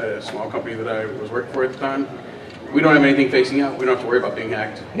team, a small company that I was working for at the time. We don't have anything facing out. We don't have to worry about being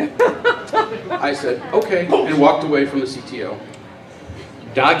hacked. I said, okay, and walked away from the CTO.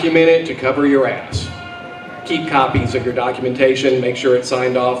 Document it to cover your ass. Keep copies of your documentation, make sure it's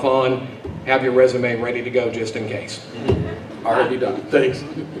signed off on, have your resume ready to go just in case. Already done. Thanks.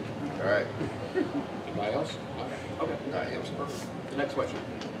 All right. Anybody else? Okay. Next question.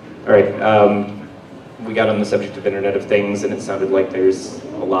 All right. We got on the subject of Internet of Things, and it sounded like there's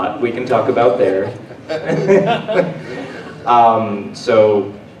a lot we can talk about there.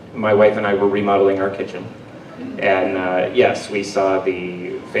 So my wife and I were remodeling our kitchen. And yes, we saw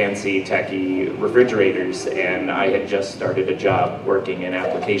the fancy, tacky refrigerators, and I had just started a job working in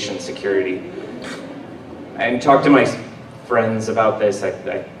application security. And talked to my friends about this. I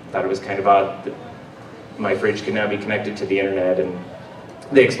thought it was kind of odd that my fridge could now be connected to the internet, and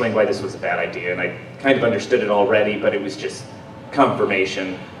they explained why this was a bad idea, and I kind of understood it already, but it was just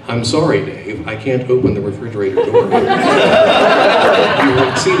confirmation. I'm sorry, Dave, I can't open the refrigerator door. You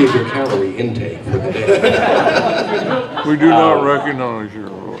exceeded your calorie intake for the day. We do not recognize you.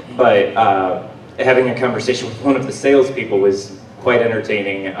 But having a conversation with one of the salespeople was quite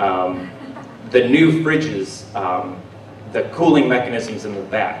entertaining. The new fridges, the cooling mechanisms in the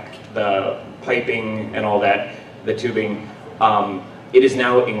back, the piping and all that, the tubing, it is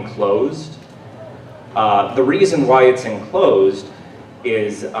now enclosed. The reason why it's enclosed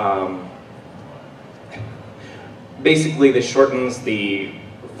is basically this shortens the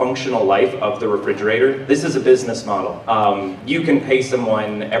functional life of the refrigerator. This is a business model. You can pay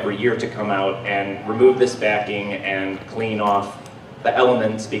someone every year to come out and remove this backing and clean off the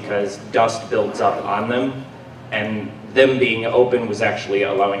elements because dust builds up on them, and them being open was actually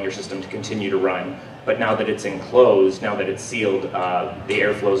allowing your system to continue to run. But now that it's enclosed, now that it's sealed, the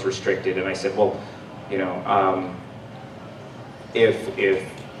airflow is restricted. And I said, well, you know, if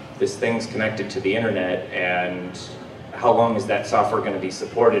this thing's connected to the internet, and how long is that software going to be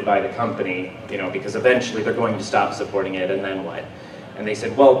supported by the company? You know, because eventually they're going to stop supporting it, and then what? And they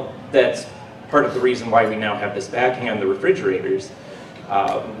said, well, that's part of the reason why we now have this backing on the refrigerators.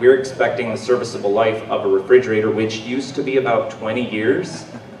 We're expecting the serviceable life of a refrigerator, which used to be about 20 years,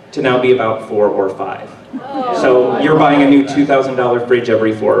 to now be about 4 or 5. Oh. So you're buying a new $2,000 fridge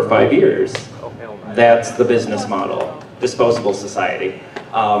every 4 or 5 years. That's the business model, disposable society.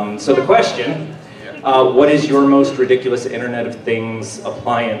 So the question What is your most ridiculous Internet of Things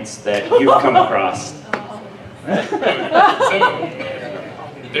appliance that you've come across?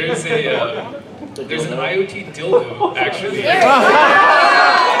 There's an IoT dildo, actually.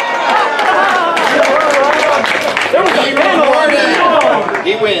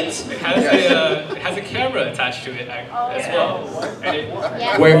 He wins. It has a camera attached to it as well.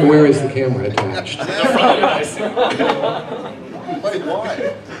 And Where is the camera attached? the front of it, I assume.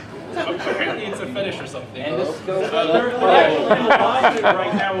 Why? Apparently it's a fetish or something. And this goes they're actually in a lawsuit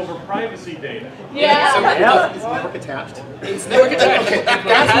right now over privacy data. Yeah. Is network attached? It's network attached. It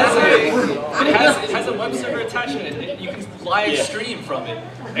has a web server attached to it. You can live stream from it.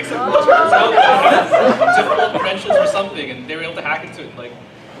 Except it turns out it has difficult credentials or something, and they were able to hack into it. Like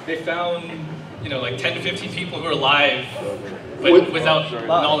they found, like 10 to 15 people who are live, but without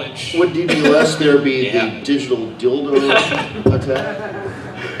knowledge. Would DDoS there be the digital dildo attack?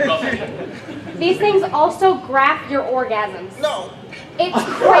 These things also graph your orgasms. No. It's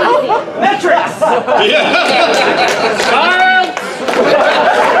crazy. Metrics!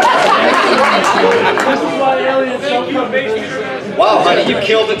 Wow, honey, you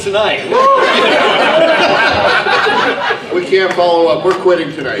killed it tonight. We can't follow up. We're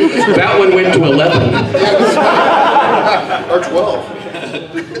quitting tonight. That one went to 11. Or 12.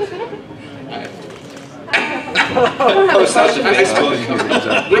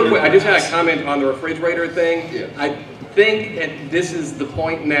 Real quick, I just had a comment on the refrigerator thing. I think that this is the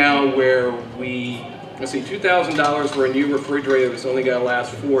point now where let's see, $2,000 for a new refrigerator that's only going to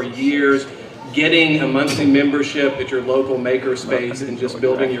last 4 years, getting a monthly membership at your local maker space and just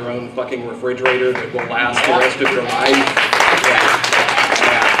building your own fucking refrigerator that will last the rest of your life.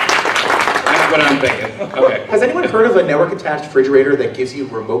 That's what I'm thinking. Okay. Has anyone heard of a network-attached refrigerator that gives you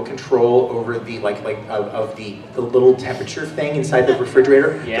remote control over the of the little temperature thing inside the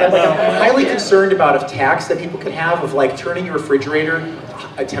refrigerator? Yeah. I'm highly concerned about attacks that people can have of turning your refrigerator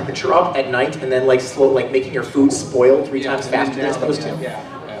a temperature up at night and then making your food spoil 3 times faster than it's supposed to.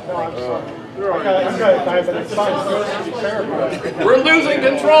 We're losing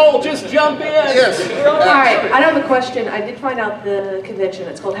control. Just jump in. Yes. All right, I have a question. I did find out the convention.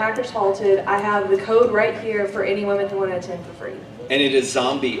 It's called Hackers Halted. I have the code right here for any women who want to attend for free. And it is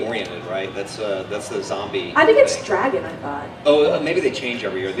zombie oriented, right? That's the zombie. I think it's Dragon, I thought. Oh, maybe they change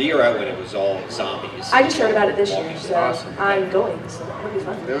every year. The year I went, it was all zombies. I just heard about it this year, so I'm going. So it'll be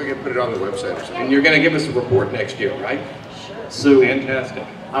fun. Then we can put it on the website or something. And you're going to give us a report next year, right? So, fantastic.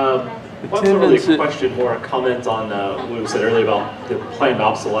 Well, it's not really a question, more a comment on what we said earlier about the planned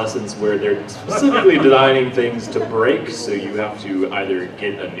obsolescence, where they're specifically designing things to break, so you have to either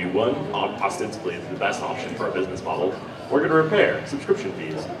get a new one, ostensibly the best option for a business model, or get a repair, subscription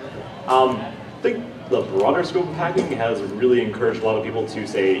fees. I think the broader scope of hacking has really encouraged a lot of people to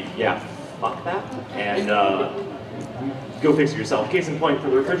say, yeah, fuck that, and go fix it yourself. Case in point, for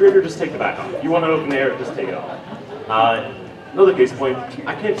the refrigerator, just take the back off. You want an open air, just take it off. Another case in point,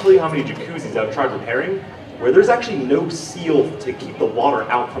 I can't tell you how many jacuzzis I've tried repairing where there's actually no seal to keep the water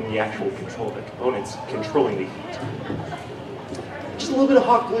out from the actual the components controlling the heat. Just a little bit of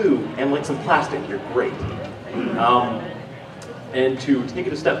hot glue and some plastic, you're great. And to take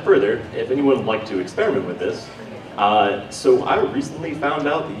it a step further, if anyone would like to experiment with this, so I recently found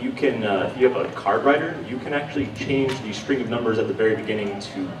out that you can, if you have a card writer, you can actually change the string of numbers at the very beginning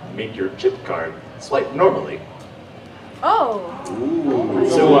to make your chip card swipe normally. Oh. Ooh.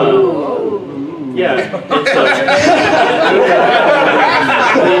 So, yeah,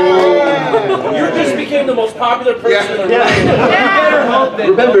 You just became the most popular person in the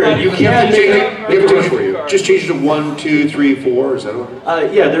room. Remember, you can't just change it to 1, 2, 3, 4. Is that what?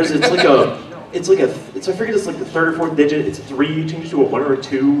 Yeah, I figured it's the 3rd or 4th digit. It's a 3. You change it to a 1 or a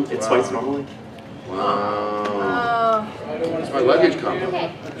 2. It swipes normally. Wow. It's my luggage combo.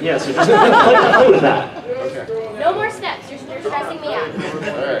 Okay. Yeah, so just play with that. Okay. No more steps. You're stressing me out.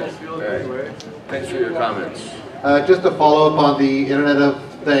 All right. Thanks for your comments. Just to follow up on the Internet of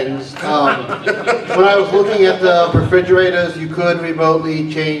Things, when I was looking at the refrigerators, you could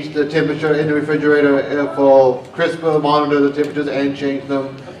remotely change the temperature in the refrigerator for CRISPR, monitor the temperatures and change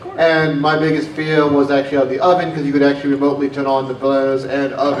them. And my biggest fear was actually of the oven, because you could actually remotely turn on the burners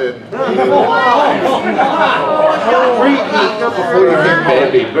and oven. Preheat before you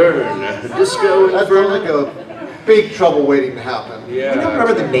get Baby burn. Disco. That sounds like a big trouble waiting to happen. Yeah. You don't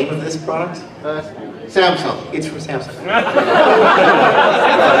remember the name of this product? Samsung. It's from Samsung. That's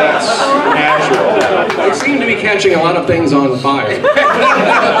natural. They seem to be catching a lot of things on fire. They're good at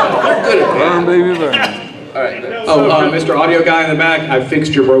that. Burn, baby, burn. All right. Oh, Mr. Audio Guy in the back, I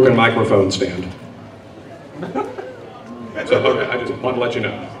fixed your broken microphone stand. So, okay, I just want to let you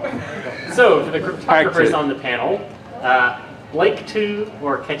know. So, for the cryptographers on the panel, Blake 2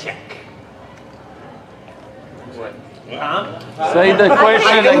 or Kachek? What? Huh? Say the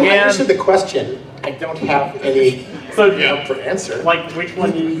question again. I understood the question. I don't have any for answer. Like, which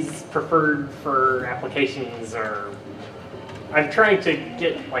one is preferred for applications, or I'm trying to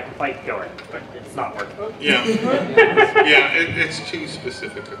get like a fight going, but it's not working. Yeah, yeah, it's too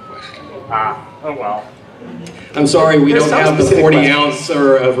specific a question. Oh well. I'm sorry, we There's don't some have the specific 40 ounce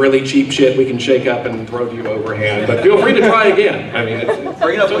of really cheap shit we can shake up and throw to you overhand, but feel free to try again. I mean,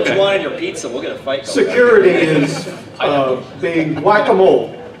 Bring up it's what okay. you want in your pizza, we'll get a fight going. Security is being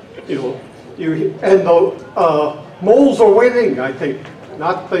whack-a-mole. And the moles are winning, I think,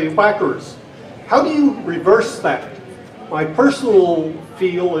 not the whackers. How do you reverse that? My personal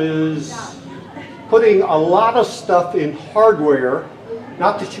feel is putting a lot of stuff in hardware.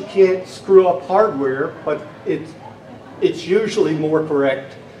 Not that you can't screw up hardware, but it's usually more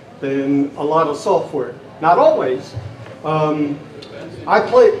correct than a lot of software. Not always.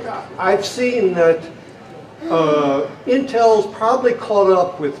 I've seen that Intel's probably caught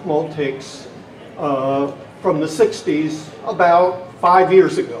up with Multics from the 60s about 5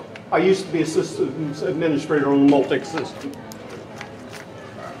 years ago. I used to be a systems administrator on the Multics system.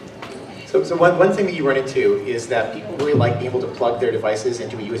 So one thing that you run into is that people really like being able to plug their devices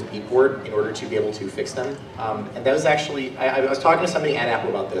into a USB port in order to be able to fix them. And that was actually, I was talking to somebody at Apple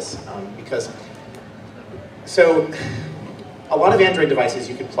about this because, so a lot of Android devices,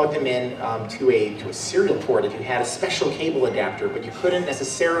 you could plug them in to a serial port if you had a special cable adapter, but you couldn't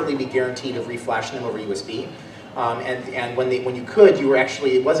necessarily be guaranteed of reflashing them over USB. And when you could, you were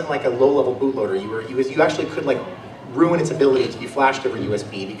actually, it wasn't like a low-level bootloader. You actually could like ruin its ability to be flashed over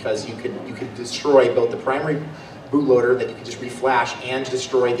USB because you could destroy both the primary bootloader that you could just reflash and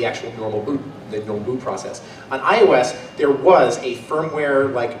destroy the actual normal boot process. On iOS, there was a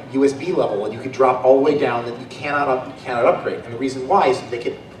firmware like USB level and you could drop all the way down that you cannot upgrade. And the reason why is that they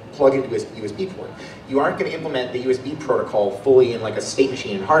could plug into a USB port. You aren't going to implement the USB protocol fully in like a state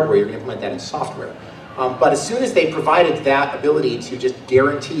machine in hardware. You're going to implement that in software. But as soon as they provided that ability to just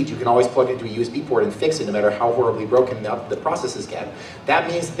guaranteed you can always plug it into a USB port and fix it no matter how horribly broken the processes get, that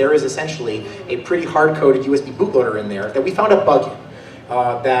means there is essentially a pretty hard-coded USB bootloader in there that we found a bug in,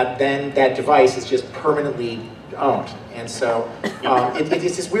 that then that device is just permanently owned. And so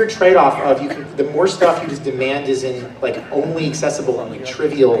it's this weird trade-off of the more stuff you just demand is in like only accessible and like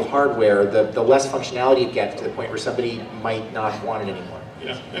trivial hardware, the less functionality it gets to the point where somebody might not want it anymore.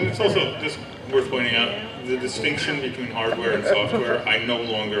 Yeah, and it's also just worth pointing out the distinction between hardware and software. I no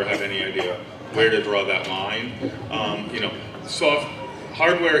longer have any idea where to draw that line.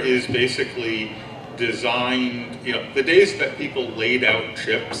 Hardware is basically designed. The days that people laid out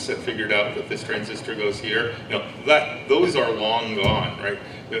chips and figured out that this transistor goes here, those are long gone, right?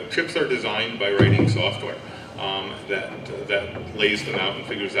 Chips are designed by writing software that lays them out and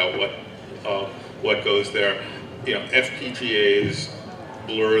figures out what goes there. FPGAs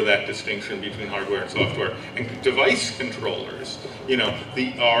blur that distinction between hardware and software. And device controllers,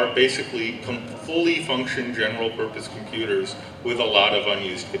 are basically fully function general purpose computers with a lot of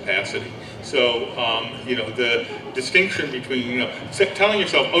unused capacity. So, the distinction between, telling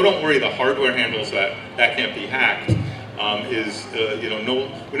yourself, oh, don't worry, the hardware handles that can't be hacked, we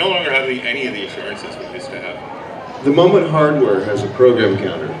no longer have any of the assurances we used to have. The moment hardware has a program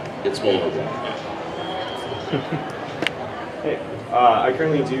counter, it's vulnerable. Hey, I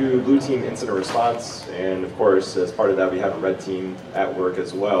currently do blue team incident response, and of course, as part of that, we have a red team at work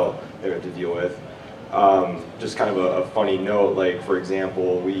as well that we have to deal with. Just kind of a funny note, like for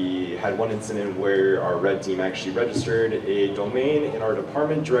example, we had one incident where our red team actually registered a domain in our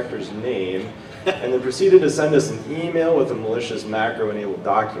department director's name, and then proceeded to send us an email with a malicious macro-enabled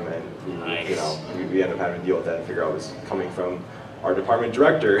document. Nice. We ended up having to deal with that and figure out it was coming from our department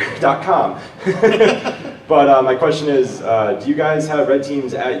director.com. But my question is, do you guys have red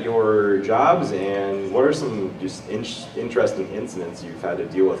teams at your jobs, and what are some just interesting incidents you've had to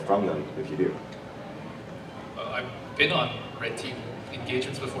deal with from them, if you do? I've been on red team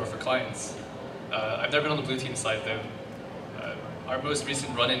engagements before for clients. I've never been on the blue team side though. Our most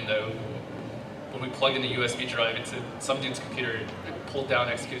recent run-in though, when we plugged in a USB drive into some dude's computer, it pulled down,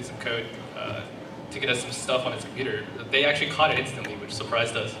 executed some code to get us some stuff on his computer. They actually caught it instantly, which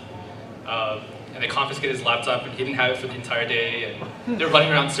surprised us. And they confiscated his laptop, and he didn't have it for the entire day. And they're running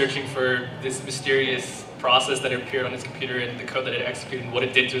around searching for this mysterious process that appeared on his computer and the code that it executed and what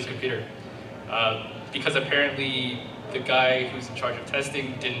it did to his computer. Because apparently the guy who's in charge of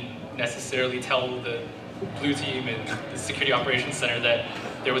testing didn't necessarily tell the blue team and the security operations center that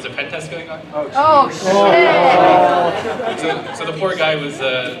there was a pen test going on. Oh, shit! So the poor guy was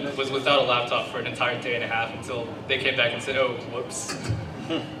without a laptop for an entire day and a half until they came back and said, "Oh, whoops."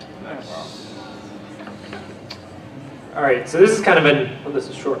 All right, so this is kind of an, oh, this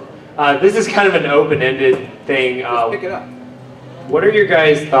is short. This is kind of an open-ended thing. Just pick it up. What are your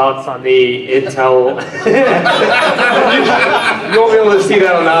guys' thoughts on the Intel? You won't be able to see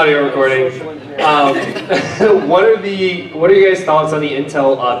that on the audio recording. What are your guys' thoughts on the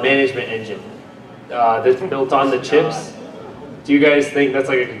Intel management engine that's built on the chips? Do you guys think that's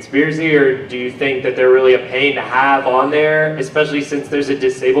like a conspiracy, or do you think that they're really a pain to have on there, especially since there's a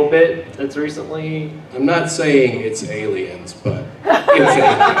disable bit that's recently? I'm not saying it's aliens, but it's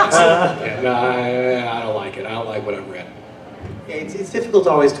aliens. And I don't like it. I don't like what I've read. Yeah, it's difficult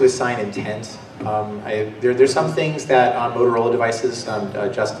always to assign intent. There's some things that on Motorola devices,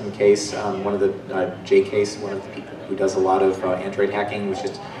 just in case, one of the J-Case, one of the people who does a lot of Android hacking, which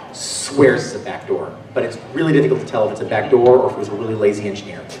just swears it's a backdoor. But it's really difficult to tell if it's a backdoor or if it was a really lazy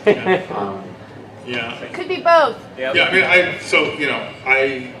engineer. Yeah. It could be both. Yeah, I mean,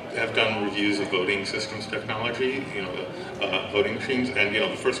 I have done reviews of voting systems technology, the voting machines, and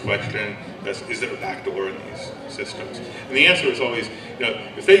the first question is there a backdoor in these systems? And the answer is always,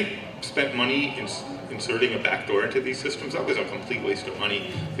 if they spent money inserting a backdoor into these systems, that was a complete waste of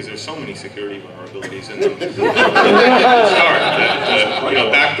money because there's so many security vulnerabilities in them.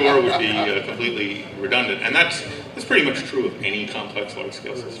 Backdoor would be completely redundant, and that's pretty much true of any complex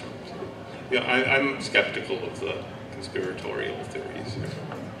large-scale system. I'm skeptical of the conspiratorial theories.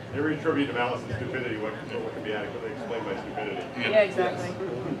 Every attribute of malice and stupidity, what can be adequately explained by stupidity? Yeah, exactly.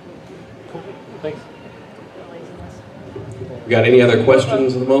 Cool. Thanks. We got any other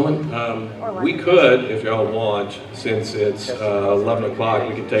questions at the moment? We could, if y'all want, since it's 11 o'clock,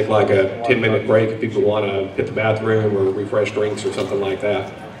 we could take like a 10-minute break if people want to hit the bathroom or refresh drinks or something like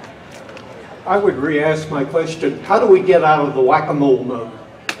that. I would re-ask my question. How do we get out of the whack-a-mole mode?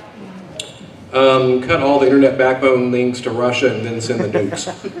 Cut all the internet backbone links to Russia and then send the nukes.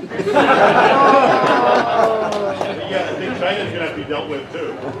 Yeah, I think China's going to have to be dealt with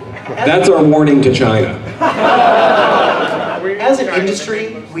too. That's our warning to China. As an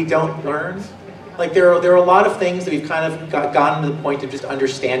industry, we don't learn. Like there are a lot of things that we've kind of gotten to the point of just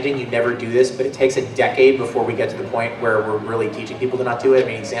understanding you never do this, but it takes a decade before we get to the point where we're really teaching people to not do it. I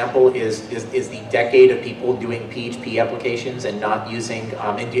mean, an example is the decade of people doing PHP applications and not using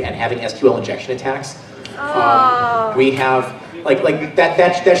and having SQL injection attacks. We have like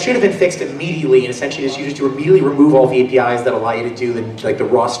that should have been fixed immediately, and essentially is you just to immediately remove all the APIs that allow you to do the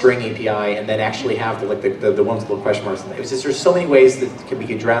raw string API, and then actually have the ones with little question marks. It was just, there's so many ways that can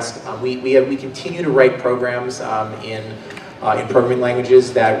be addressed. We continue to write programs in programming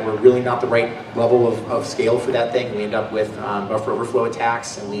languages that were really not the right level of scale for that thing. We end up with buffer overflow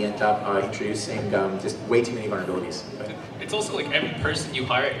attacks, and we end up introducing just way too many vulnerabilities. It's also like every person you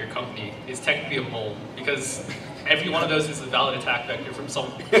hire at your company is technically a mole, because every one of those is a valid attack vector from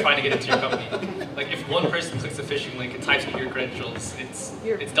someone trying to get into your company. Like if one person clicks a phishing link and types in your credentials, it's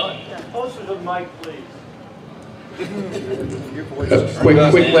done. Closer to the mic, please.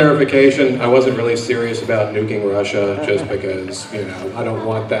 Quick clarification, I wasn't really serious about nuking Russia just because, I don't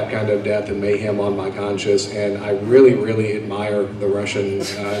want that kind of death and mayhem on my conscience, and I really, really admire the Russian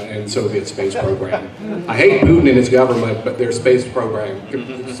and Soviet space program. I hate Putin and his government, but their space program,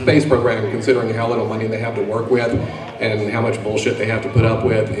 considering how little money they have to work with and how much bullshit they have to put up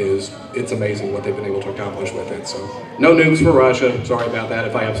with, it's amazing what they've been able to accomplish with it. So, no nukes for Russia. Sorry about that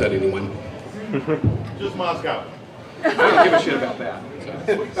if I upset anyone. Just Moscow. I don't give a shit about that.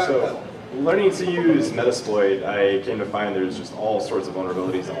 So, learning to use Metasploit, I came to find there's just all sorts of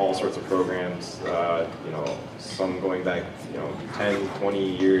vulnerabilities in all sorts of programs, some going back, 10,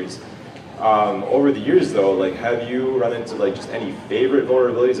 20 years. Over the years though, have you run into just any favorite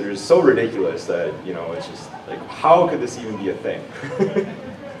vulnerabilities that are just so ridiculous that, it's just how could this even be a thing?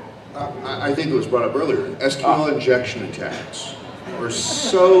 I think it was brought up earlier. SQL injection attacks were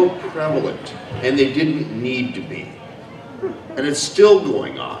so prevalent, and they didn't need to be. And it's still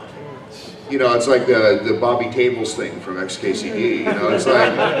going on. It's like the Bobby Tables thing from XKCD.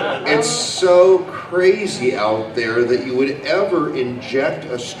 It's so crazy out there that you would ever inject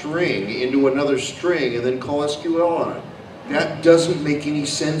a string into another string and then call SQL on it. That doesn't make any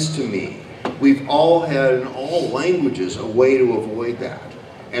sense to me. We've all had in all languages a way to avoid that.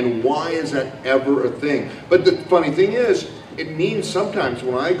 And why is that ever a thing? But the funny thing is, it means sometimes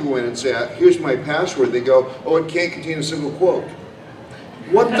when I go in and say, here's my password, they go, oh, it can't contain a single quote.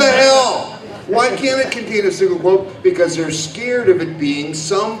 What the hell? Why can't it contain a single quote? Because they're scared of it being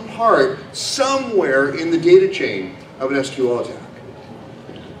some part, somewhere in the data chain of an SQL attack.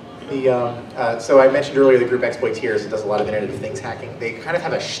 So I mentioned earlier the group Exploiteers that does a lot of Internet of Things hacking. They kind of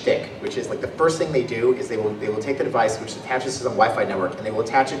have a shtick, which is like the first thing they do is they will take the device which attaches to some Wi-Fi network, and they will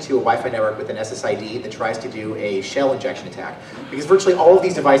attach it to a Wi-Fi network with an SSID that tries to do a shell injection attack. Because virtually all of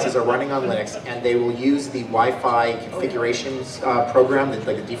these devices are running on Linux, and they will use the Wi-Fi configurations program,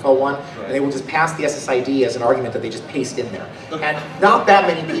 like the default one, and they will just pass the SSID as an argument that they just paste in there. And not that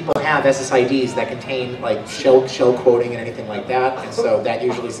many people have SSIDs that contain like shell quoting and anything like that, and so that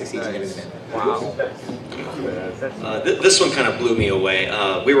usually succeeds in getting them in. Wow. This one kind of blew me away.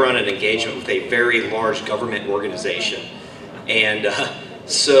 We were on an engagement with a very large government organization, and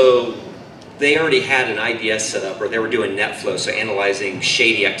so they already had an IDS set up, or they were doing NetFlow, so analyzing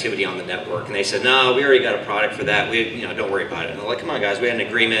shady activity on the network. And they said, no, we already got a product for that. We, don't worry about it. And they're like, come on, guys, we had an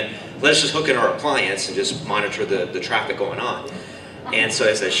agreement. Let's just hook in our appliance and just monitor the traffic going on. And so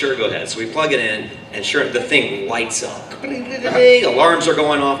I said, sure, go ahead. So we plug it in, and sure, the thing lights up. Alarms are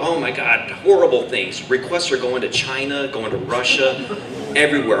going off. Oh my God, horrible things. Requests are going to China, going to Russia,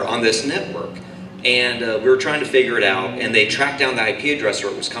 everywhere on this network. And we were trying to figure it out, and they tracked down the IP address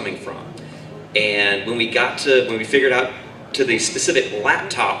where it was coming from. And when we figured out to the specific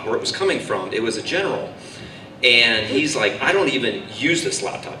laptop where it was coming from, it was a general. And he's like, I don't even use this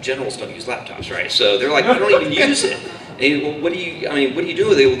laptop. Generals don't use laptops, right? So they're like, I don't even use it. And well, what do you do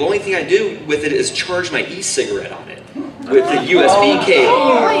with it? Well, the only thing I do with it is charge my e-cigarette on it with the USB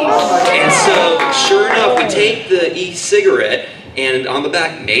cable. And so, sure enough, we take the e-cigarette, and on the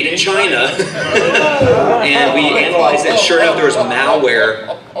back, made in China, and we analyzed it. Sure enough, there was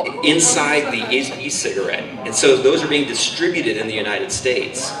malware inside the e-cigarette, and so those are being distributed in the United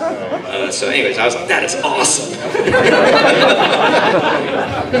States. So anyways, I was like, that is awesome.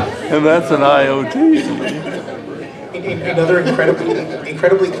 And that's an IoT. Another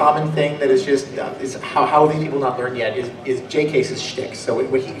incredibly common thing that is just is how these people not learned yet is J-Case's shtick. So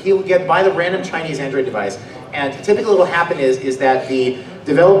what he'll get by the random Chinese Android device, and typically what will happen is that the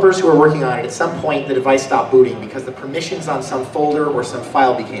developers who are working on it, at some point the device stopped booting because the permissions on some folder or some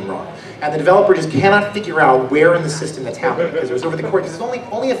file became wrong. And the developer just cannot figure out where in the system that's happening, because it was over the course, because it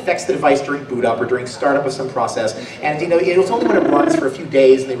only affects the device during boot up or during startup of some process. And it's only when it runs for a few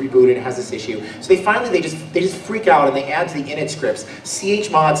days and they reboot it, it has this issue. So they just freak out and they add to the init scripts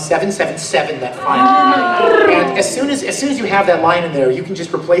chmod 777 that file. And as soon as you have that line in there, you can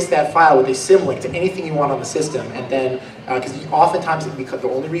just replace that file with a symlink to anything you want on the system, and then because oftentimes the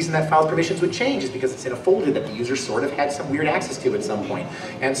only reason that file's permissions would change is because it's in a folder that the user sort of had some weird access to at some point.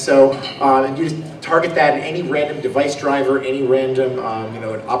 And so you just target that in any random device driver, any random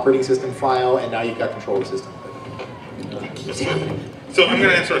an operating system file, and now you've got control of the system. So I'm going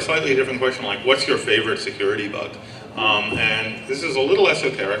to answer a slightly different question, like what's your favorite security bug? And this is a little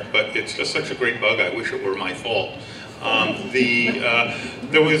esoteric, but it's just such a great bug, I wish it were my fault.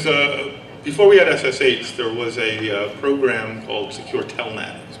 There was before we had SSH, there was a program called Secure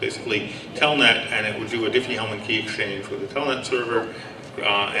Telnet. It's basically Telnet, and it would do a Diffie-Hellman key exchange with a Telnet server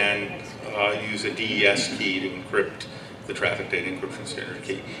and use a DES key to encrypt the traffic data encryption standard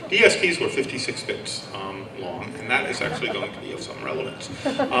key. DES keys were 56 bits long, and that is actually going to be of some relevance.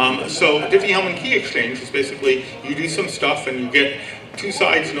 So Diffie-Hellman key exchange is basically you do some stuff and you get two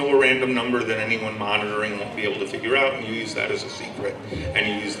sides know a random number that anyone monitoring won't be able to figure out, and you use that as a secret, and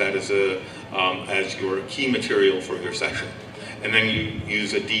you use that as your key material for your session. And then you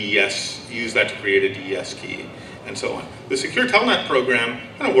use use that to create a DES key, and so on. The Secure Telnet program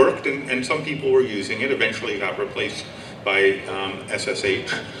kind of worked, and some people were using it. Eventually it got replaced by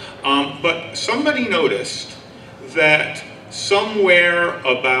SSH. But somebody noticed that somewhere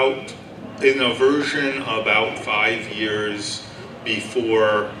in a version about 5 years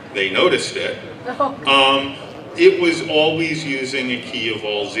before they noticed it, it was always using a key of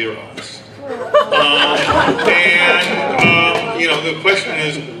all zeros. The question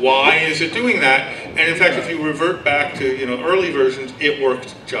is, why is it doing that? And in fact, if you revert back to early versions, it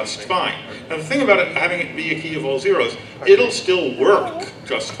worked just fine. Now the thing about it having it be a key of all zeros, it'll still work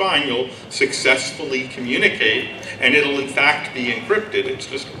just fine. You'll successfully communicate, and it'll in fact be encrypted. It's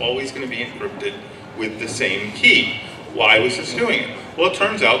just always going to be encrypted with the same key. Why was this doing it? Well, it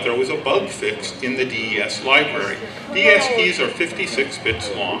turns out there was a bug fix in the DES library. DES keys are 56 bits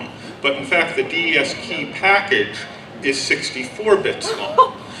long, but in fact the DES key package is 64 bits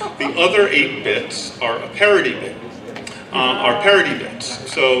long. The other 8 bits are a parity bit, parity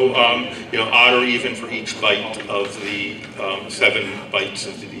bits. So, odd or even for each byte of the 7 bytes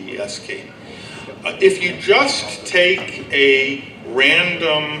of the DES key. If you just take a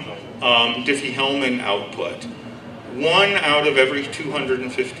random Diffie-Hellman output, 1 out of every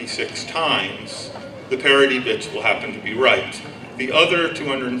 256 times, the parity bits will happen to be right. The other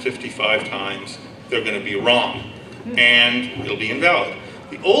 255 times, they're going to be wrong, and it'll be invalid.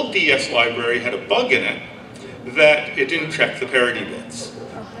 The old DS library had a bug in it that it didn't check the parity bits,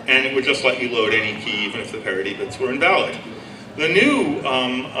 and it would just let you load any key even if the parity bits were invalid. The new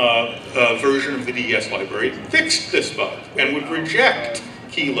version of the DS library fixed this bug and would reject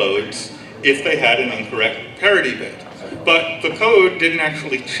key loads if they had an incorrect parity bit. But the code didn't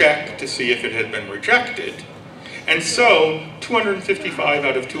actually check to see if it had been rejected. And so, 255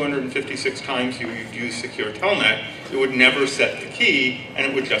 out of 256 times you use secure telnet, it would never set the key, and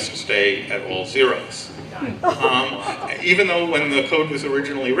it would just stay at all zeros. Even though when the code was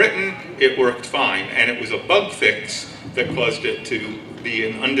originally written, it worked fine, and it was a bug fix that caused it to be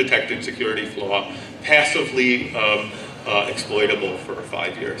an undetected security flaw, passively exploitable for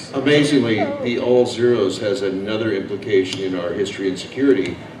 5 years. Amazingly, the all zeros has another implication in our history and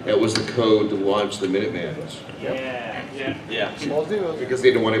security. That was the code to launch the Minutemans. Yeah. Because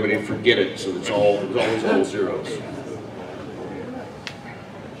they didn't want anybody to forget it, so it was always all zeros.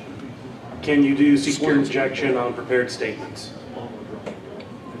 Can you do SQL injection on prepared statements?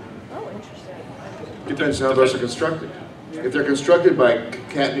 Depends on how those are constructed. If they're constructed by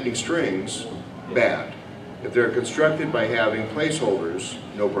concatenating strings, bad. If they're constructed by having placeholders,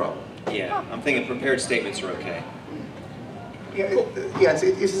 no problem. Yeah, I'm thinking prepared statements are okay.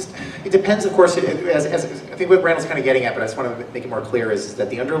 It depends, of course, as I think what Randall's kind of getting at, but I just want to make it more clear, is that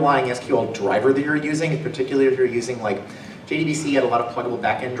the underlying SQL driver that you're using, particularly if you're using like JDBC had a lot of pluggable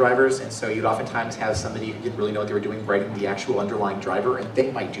backend drivers, and so you'd oftentimes have somebody who didn't really know what they were doing writing the actual underlying driver, and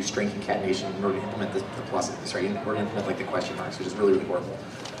they might do string concatenation in order to implement the pluses, right? In order to implement like the question marks, which is really, really horrible.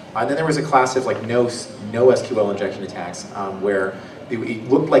 And then there was a class of like no SQL injection attacks where it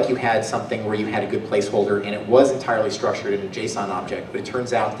looked like you had something where you had a good placeholder and it was entirely structured in a JSON object, but it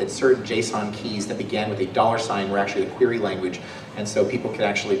turns out that certain JSON keys that began with a $sign were actually the query language, and so people could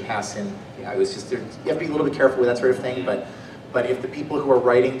actually pass in, it was just, you have to be a little bit careful with that sort of thing, but if the people who are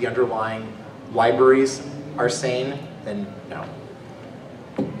writing the underlying libraries are sane, then no.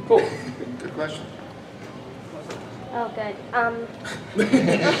 Cool, good question. Oh, good.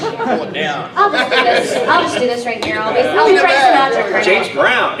 Pull it down. I'll just do this right here. I'll be Frank Sinatra for James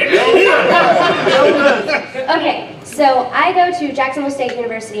Brown. Okay, so I go to Jacksonville State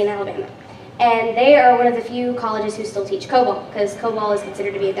University in Alabama, and they are one of the few colleges who still teach COBOL, because COBOL is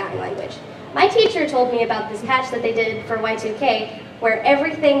considered to be a dying language. My teacher told me about this patch that they did for Y2K, where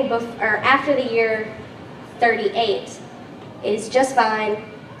everything after the year 38 is just fine,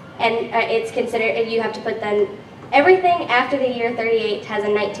 and it's considered, you have to put then everything after the year 38 has a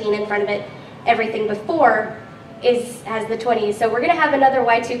 19 in front of it. Everything before has the 20s. So we're going to have another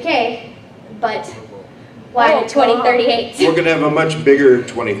Y2K, but why 2038? We're going to have a much bigger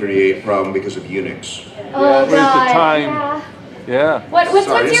 2038 problem because of Unix. Oh, God. Yeah. What's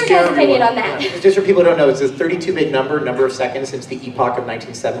your guys' opinion on that? Just for people who don't know, it's a 32-bit number of seconds since the epoch of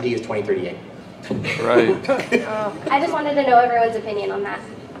 1970 is 2038. Right. I just wanted to know everyone's opinion on that.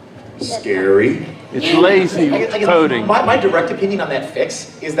 Scary. It's lazy coding. My direct opinion on that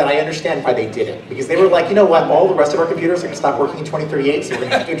fix is that I understand why they did it. Because they were like, you know what, all the rest of our computers are going to stop working in 2038, so we're going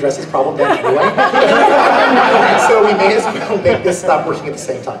to have to address this problem then anyway. And so we may as well make this stop working at the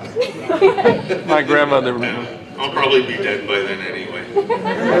same time. My grandmother. I'll probably be dead by then anyway.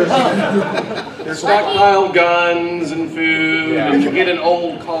 Stockpile guns and food, and you get an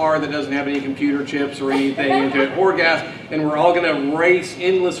old car that doesn't have any computer chips or anything into it, or gas, and we're all going to race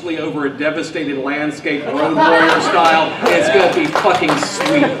endlessly over a devastated landscape, Road Warrior style. It's going to be fucking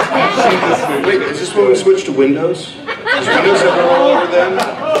sweet. Wait, is this when we switch to Windows? Is Windows ever all over then?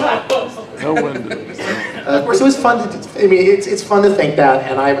 No Windows. Of course, it was fun to, it's fun to think that,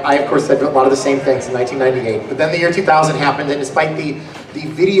 and I of course said a lot of the same things in 1998, but then the year 2000 happened, and despite the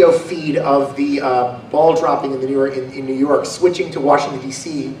video feed of the ball dropping in New York, switching to Washington,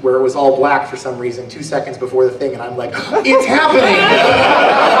 D.C., where it was all black for some reason, 2 seconds before the thing, and I'm like, it's happening!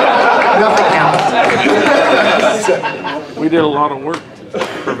 Nothing happened. We did a lot of work to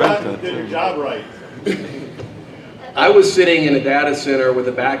prevent that. Did your job right. I was sitting in a data center with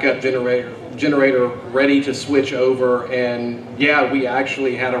a backup generator ready to switch over, and yeah, we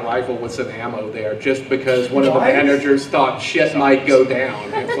actually had a rifle with some ammo there just because one of the managers thought shit might go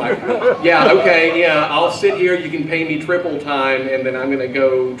down. It's like, yeah, okay, yeah, I'll sit here, you can pay me triple time, and then I'm going to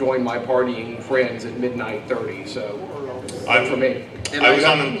go join my partying friends at midnight 30, so I'm for me. I was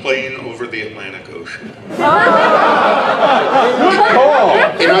on a plane over the Atlantic Ocean. And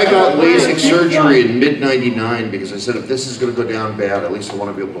I got LASIK surgery in mid-99 because I said if this is going to go down bad, at least I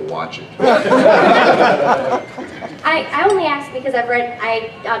want to be able to watch it. I only asked because I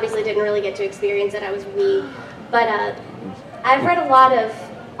obviously didn't really get to experience it, I was wee, but I've read a lot of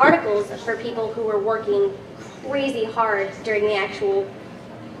articles for people who were working crazy hard during the actual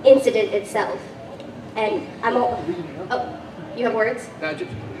incident itself. And you have words?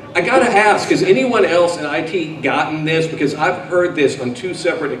 I gotta ask, has anyone else in IT gotten this? Because I've heard this on 2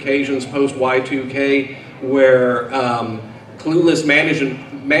 separate occasions post Y2K where clueless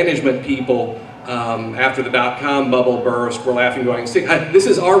management people after the .com bubble burst were laughing going, this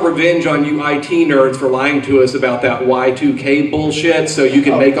is our revenge on you IT nerds for lying to us about that Y2K bullshit so you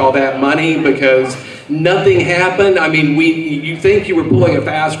can make all that money because nothing happened. I mean, you think you were pulling a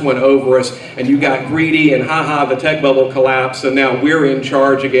fast one over us and you got greedy and haha, the tech bubble collapsed, so now we're in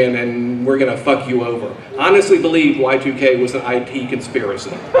charge again and we're gonna fuck you over. Honestly believe Y2K was an IT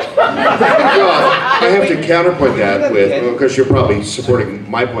conspiracy. I have to counterpoint that with, because you're probably supporting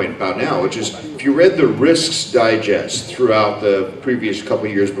my point about now, which is if you read the Risks Digest throughout the previous couple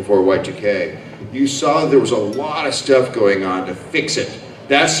of years before Y2K, you saw there was a lot of stuff going on to fix it.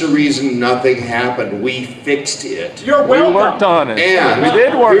 That's the reason nothing happened. We fixed it. You're welcome. We worked on it. And we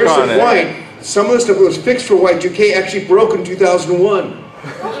did work on it. Here's the point. Some of the stuff that was fixed for Y2K actually broke in 2001.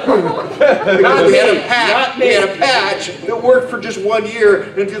 Because we had a patch that worked for just 1 year,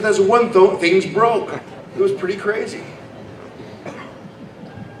 and in 2001 things broke. It was pretty crazy.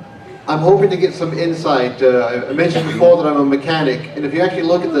 I'm hoping to get some insight. I mentioned before that I'm a mechanic, and if you actually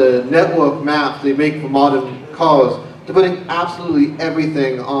look at the network maps they make for modern cars, they're putting absolutely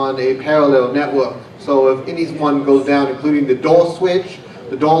everything on a parallel network. So if any one goes down, including the door switch,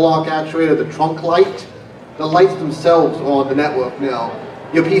 the door lock actuator, the trunk light, the lights themselves are on the network now.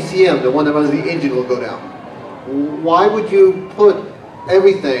 Your PCM, the one that runs the engine, will go down. Why would you put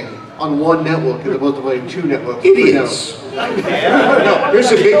everything on one network as opposed to running 2 networks? Idiots. No, here's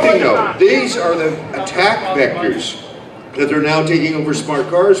the big thing though. These are the attack vectors that they're now taking over smart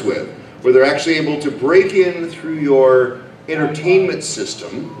cars with, where they're actually able to break in through your entertainment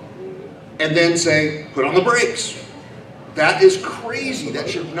system and then say, put on the brakes. That is crazy. That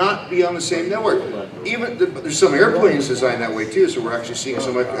should not be on the same network. Even there's some airplanes designed that way too, so we're actually seeing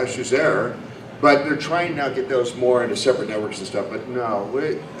some issues there. But they're trying now to get those more into separate networks and stuff. But no,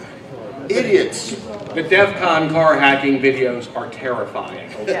 idiots. The DEF CON car hacking videos are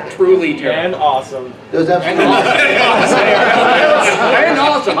terrifying. Yeah. Truly terrifying. And awesome. There's and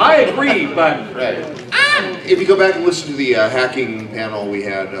awesome. I agree, but if you go back and listen to the hacking panel we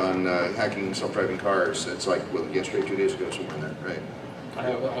had on hacking self-driving cars, it's like yesterday, 2 days ago, somewhere in that, right?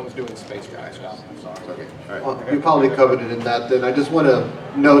 I was doing Space Guys. Okay. All right. Well, you probably covered it in that. Then I just want to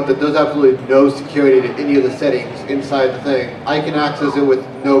note that there's absolutely no security to any of the settings inside the thing. I can access it with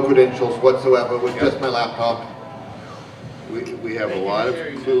no credentials whatsoever with just my laptop. We have a lot of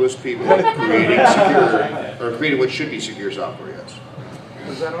clueless people creating secure, or creating what should be secure software, yes.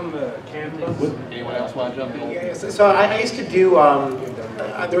 Was that on the campus? Anyone else want to jump in? Yeah, so I used to do,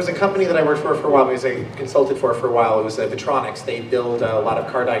 there was a company that I worked for a while, I was a consultant for a while, it was Vitronics. They build a lot of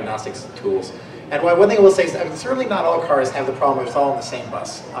car diagnostics tools. And one thing I will say is that certainly not all cars have the problem, it's all on the same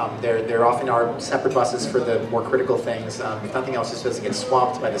bus. There often are separate buses for the more critical things. If nothing else, just doesn't get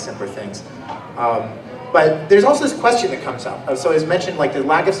swamped by the simpler things. But there's also this question that comes up. So as mentioned, like the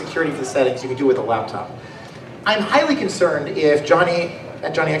lack of security for the settings you can do with a laptop. I'm highly concerned if Johnny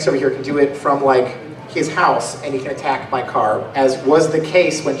X over here can do it from like his house and he can attack my car, as was the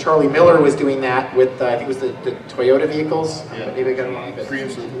case when Charlie Miller was doing that with, I think it was the Toyota vehicles. Yeah. Maybe I got it wrong.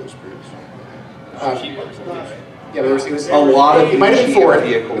 Prius. Yeah, but it was a lot of it might have been Ford.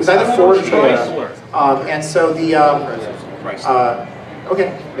 vehicles. It was either Ford or Toyota. And so the,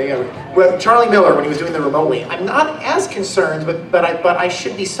 okay, there you go. Well, Charlie Miller, when he was doing the remotely, I'm not as concerned, but I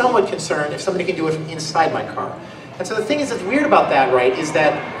should be somewhat concerned if somebody can do it from inside my car. And so the thing is that's weird about that, right, is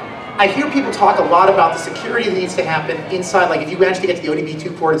that I hear people talk a lot about the security that needs to happen inside. Like if you actually get to the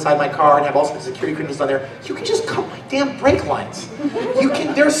ODB2 port inside my car and have all sorts of security credentials on there, you can just cut my damn brake lines.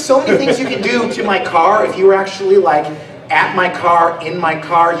 There's so many things you can do to my car if you were actually like at my car, in my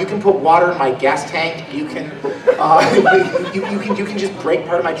car. You can put water in my gas tank. You can you can just break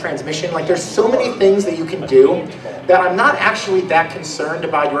part of my transmission. Like there's so many things that you can do that I'm not actually that concerned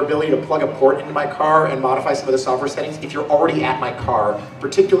about your ability to plug a port into my car and modify some of the software settings if you're already at my car,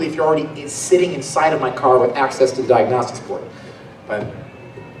 particularly if you're already sitting inside of my car with access to the diagnostics port. But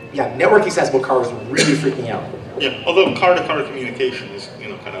yeah, network accessible cars really freak me out. Yeah, although car-to-car communication is,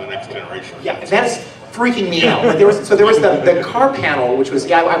 kind of the next generation. Yeah, and that is freaking me out. Like there was the car panel, which was,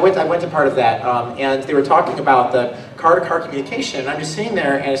 I went to part of that, and they were talking about the car-to-car communication, and I'm just sitting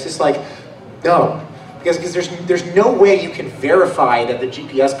there, and it's just like, no, Because there's no way you can verify that the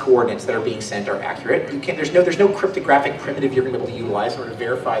GPS coordinates that are being sent are accurate. You can't. There's no cryptographic primitive you're going to be able to utilize in order to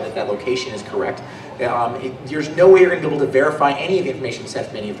verify that that location is correct. There's no way you're going to be able to verify any of the information sent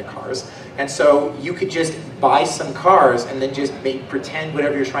from any of the cars. And so you could just buy some cars and then just pretend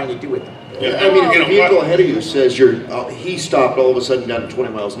whatever you're trying to do with them. Yeah, I mean, if a vehicle ahead of you says he stopped all of a sudden down to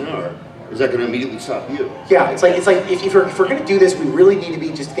 20 miles an hour, is that going to immediately stop you? Yeah, it's like if we're going to do this, we really need to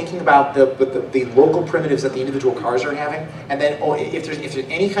be just thinking about the local primitives that the individual cars are having, and then if there's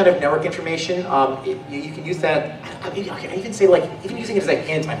any kind of network information, you can use that. I even say even using it as a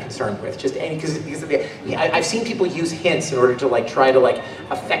hint, I'm concerned with just because I've seen people use hints in order to try to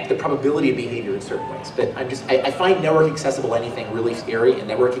affect the probability of behavior in certain ways. But I find network accessible anything really scary, and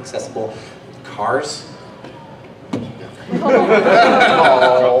network accessible cars.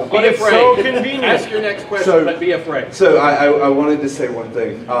 Oh, but it's so convenient. Ask your next question, but be afraid. So I wanted to say one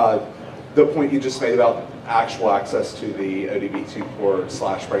thing. The point you just made about actual access to the ODB2 port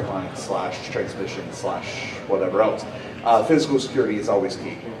 / brake line / transmission / whatever else. Physical security is always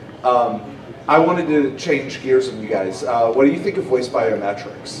key. I wanted to change gears on you guys. What do you think of voice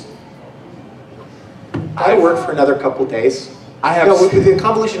biometrics? I worked for another couple days. I have the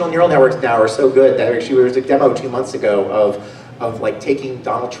convolutional neural networks now are so good that actually there was a demo 2 months ago of taking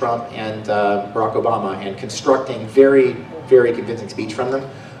Donald Trump and Barack Obama and constructing very, very convincing speech from them.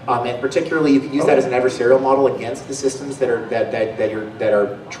 And particularly, you can use that as an adversarial model against the systems that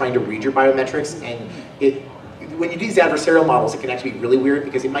are trying to read your biometrics. And when you do these adversarial models, it can actually be really weird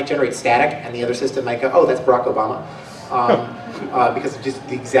because it might generate static, and the other system might go, "Oh, that's Barack Obama." Because it's just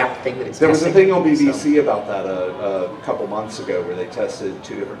the exact thing that it's There was a testing. thing on BBC about that a couple months ago where they tested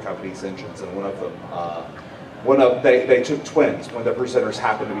 2 different companies' engines, and one of them, they took twins. One of the presenters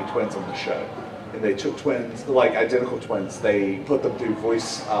happened to be twins on the show, and they took twins, identical twins. They put them through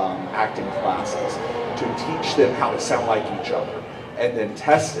voice acting classes to teach them how to sound like each other, and then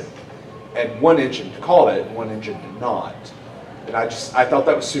test it. And one engine caught it, and one engine did not. And I thought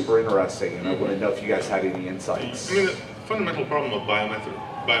that was super interesting, and I want to know if you guys had any insights. I mean, the fundamental problem of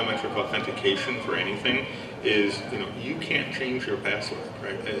biometric authentication for anything is, you can't change your password,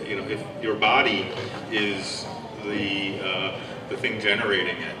 right? If your body is the thing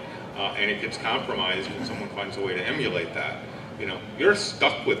generating it, and it gets compromised, and someone finds a way to emulate that, you're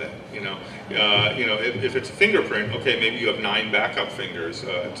stuck with it. If it's a fingerprint, okay, maybe you have 9 backup fingers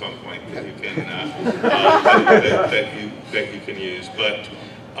at some point that you can that you can use, but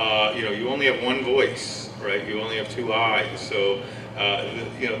you only have one voice, right? You only have 2 eyes, so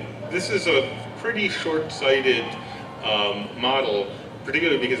this is a pretty short-sighted model,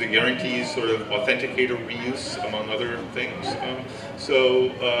 particularly because it guarantees sort of authenticator reuse among other things.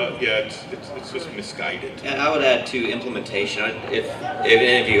 It's just misguided. And I would add to implementation. If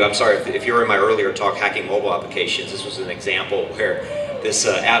any of you, I'm sorry, if you were in my earlier talk, hacking mobile applications, this was an example where this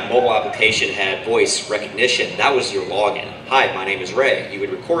mobile application had voice recognition. That was your login. Hi, my name is Ray. You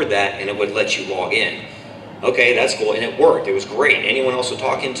would record that and it would let you log in. Okay, that's cool, and it worked. It was great. Anyone else would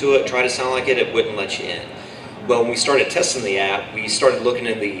talk into it, try to sound like it, it wouldn't let you in. Well, when we started testing the app, we started looking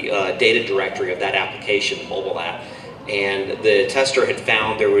in the data directory of that application, the mobile app, and the tester had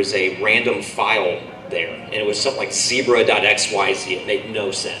found there was a random file there, and it was something like zebra.xyz. It made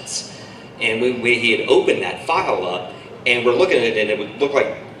no sense. And he had opened that file up, and we're looking at it, and it would look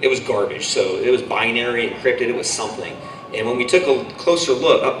like it was garbage. So it was binary, encrypted, it was something. And when we took a closer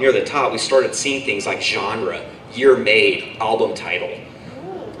look up near the top, we started seeing things like genre, year made, album title.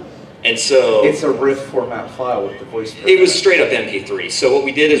 And so it's a RIF format file with the voice. It was straight up MP3. So what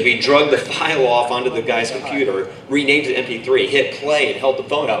we did is we drug the file off onto the guy's computer, renamed it MP3, hit play, and held the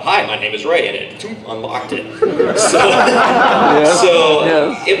phone up. Hi, my name is Ray, and it unlocked it.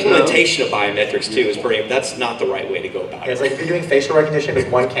 Implementation of biometrics too is that's not the right way to go about it. It's like if you're doing facial recognition with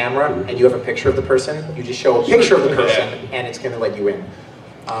one camera and you have a picture of the person, you just show a picture of the person, and it's going to let you in.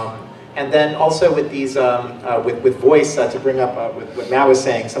 And then also with these, with voice, to bring up what Matt was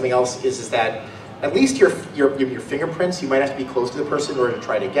saying, something else is that at least your fingerprints, you might have to be close to the person in order to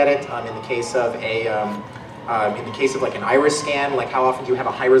try to get it. In the case of like an iris scan, like how often do you have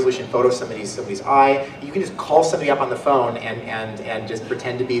a high resolution photo of somebody's eye? You can just call somebody up on the phone and just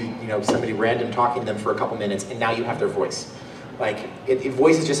pretend to be somebody random talking to them for a couple minutes, and now you have their voice. Like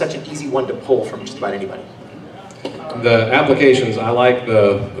voice is just such an easy one to pull from just about anybody. The applications I like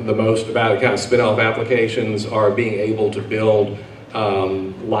the most about kind of spin-off applications are being able to build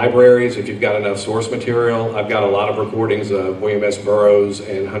libraries if you've got enough source material. I've got a lot of recordings of William S. Burroughs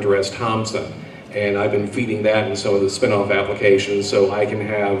and Hunter S. Thompson, and I've been feeding that in some of the spin-off applications so I can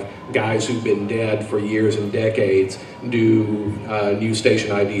have guys who've been dead for years and decades do new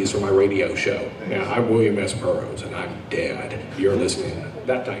station IDs for my radio show. Now, I'm William S. Burroughs, and I'm dead. You're listening.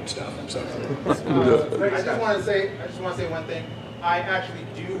 That type of stuff. So. I just want to say one thing. I actually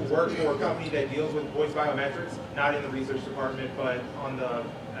do work for a company that deals with voice biometrics, not in the research department, but on the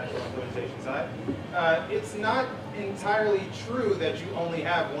actual implementation side. It's not entirely true that you only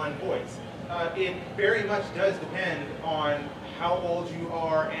have one voice. It very much does depend on how old you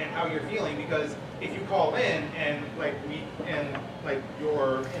are and how you're feeling, because if you call in and like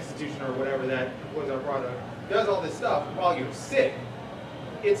your institution or whatever that was our product does all this stuff while you're sick,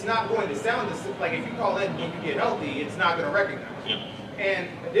 it's not going to sound this like if you call in when you get healthy, it's not going to recognize you. And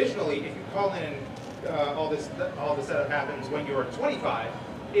additionally, if you call in all the setup happens when you're 25,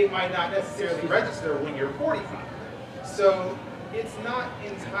 it might not necessarily register when you're 45. So it's not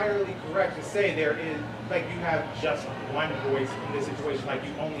entirely correct to say there is like you have just one voice in this situation, like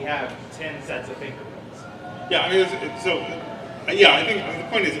you only have 10 sets of fingerprints. Yeah, I mean, I think the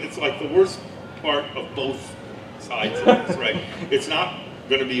point is it's like the worst part of both sides of this, right? It's not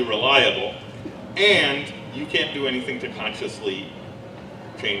going to be reliable, and you can't do anything to consciously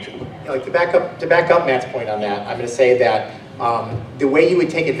change it. Yeah, like to back up Matt's point on that, I'm going to say that the way you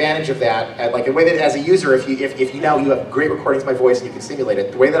would take advantage of that, like the way that as a user, if you know you have great recordings of my voice and you can simulate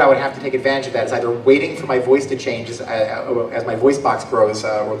it, the way that I would have to take advantage of that is either waiting for my voice to change as my voice box grows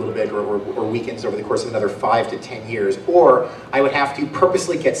or a little bit or weakens over the course of another 5 to 10 years, or I would have to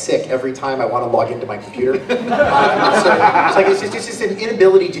purposely get sick every time I want to log into my computer. It's just an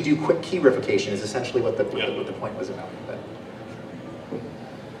inability to do quick key verification is essentially what the point was about.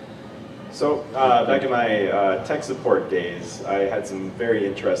 So back in my tech support days, I had some very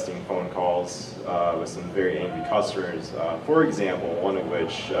interesting phone calls with some very angry customers. For example, one of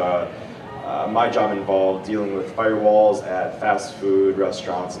which my job involved dealing with firewalls at fast food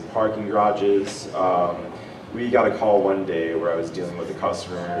restaurants and parking garages. We got a call one day where I was dealing with a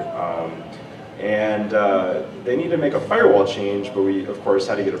customer and they needed to make a firewall change, but we of course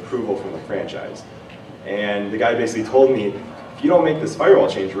had to get approval from the franchise. And the guy basically told me, if you don't make this firewall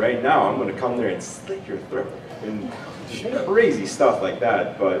change right now, I'm going to come there and slit your throat. And crazy stuff like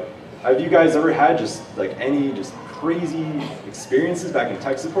that. But have you guys ever had just like any just crazy experiences back in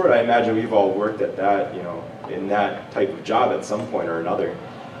tech support? I imagine we've all worked at that, you know, in that type of job at some point or another.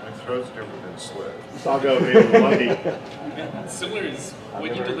 My throat's different than slit. Saga of Lundy. Similar is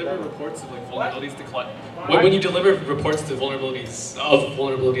when you deliver reports of like vulnerabilities to clients. When you deliver reports to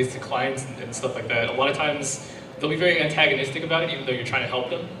vulnerabilities to clients and stuff like that, a lot of times they'll be very antagonistic about it, even though you're trying to help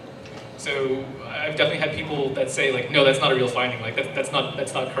them. So I've definitely had people that say like, no, that's not a real finding. Like that's not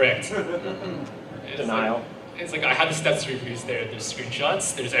correct. Denial. It's like I have the steps reviews there. There's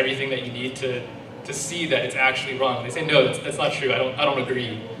screenshots. There's everything that you need to see that it's actually wrong. They say no, that's not true. I don't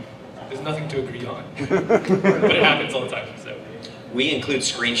agree. There's nothing to agree on. But it happens all the time. So. We include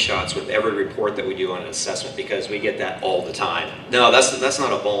screenshots with every report that we do on an assessment because we get that all the time. No, that's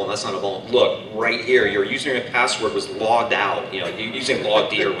not a vuln, that's not a vuln. Look, right here, your username and password was logged out, you know, you're using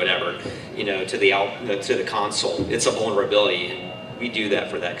logged or whatever, you know, to the console. It's a vulnerability, and we do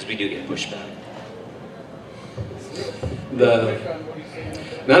that for that because we do get pushback.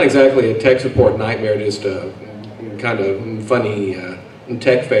 Not exactly a tech support nightmare, just a kind of funny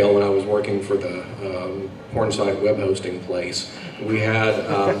tech fail when I was working for the porn site web hosting place. We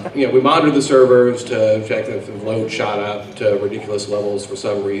had, we monitored the servers to check if the load shot up to ridiculous levels for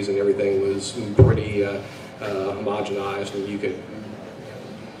some reason. Everything was pretty homogenized, and you could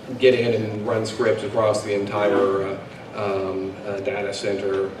get in and run scripts across the entire data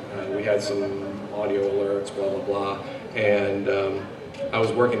center. We had some audio alerts, blah, blah, blah. And I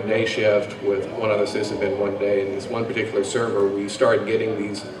was working day shift with one other sysadmin one day, and this one particular server, we started getting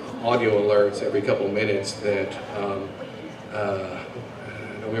these audio alerts every couple of minutes that, I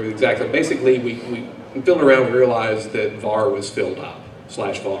don't remember exactly, basically we filled around and realized that VAR was filled up,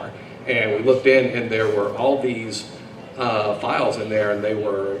 /var. And we looked in and there were all these files in there, and they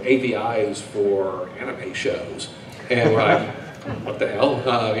were AVIs for anime shows. And we're like, what the hell?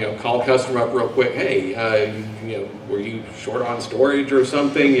 Call customer up real quick. Hey, were you short on storage or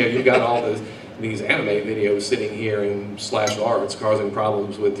something? You got all these anime videos sitting here in /var. It's causing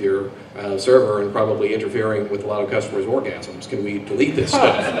problems with your server and probably interfering with a lot of customers' orgasms. Can we delete this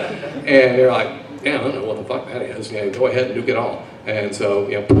stuff? And they're like, yeah, I don't know what the fuck that is. Go ahead and nuke it all. And so,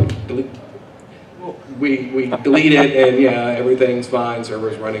 delete. We delete it, and everything's fine.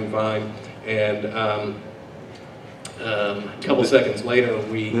 Server's running fine. And a couple seconds later,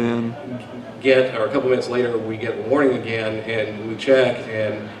 a couple minutes later, we get a warning again, and we check,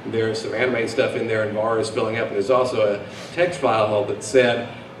 and there's some anime stuff in there, and VAR is filling up, and there's also a text file that said,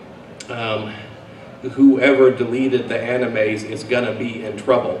 whoever deleted the animes is gonna be in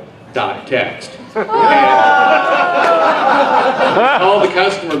trouble. text. Called the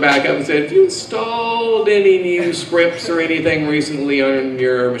customer back up and said, "Have you installed any new scripts or anything recently on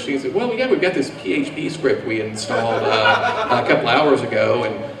your machine?" I said, "Well, yeah, we've got this PHP script we installed a couple hours ago."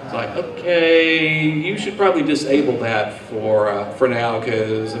 And it's like, "Okay, you should probably disable that for now,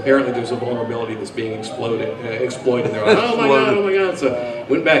 because apparently there's a vulnerability that's being exploited." They're like, "Oh my god, oh my god!" So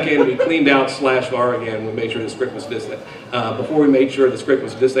went back in, we cleaned out /var again. We made sure the script was disabled. Before we made sure the script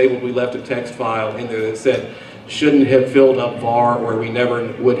was disabled, we left a text file in there that said, "Shouldn't have filled up var where we never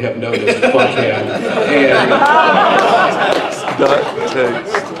would have noticed fuckhead."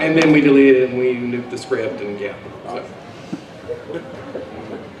 And then we deleted it and we nuked the script and yeah. So.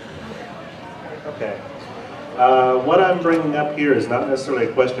 Okay. What I'm bringing up here is not necessarily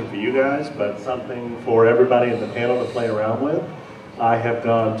a question for you guys, but something for everybody in the panel to play around with. I have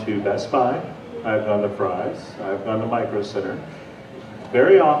gone to Best Buy, I've gone to Fry's, I've gone to Micro Center.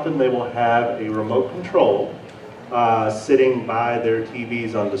 Very often they will have a remote control sitting by their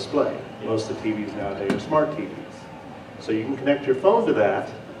TVs on display. Most of the TVs nowadays are smart TVs. So you can connect your phone to that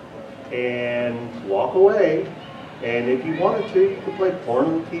and walk away, and if you wanted to, you could play porn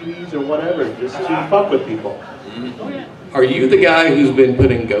on the TVs or whatever, just to fuck with people. Are you the guy who's been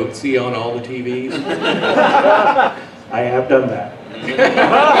putting Goatsy on all the TVs? I have done that. This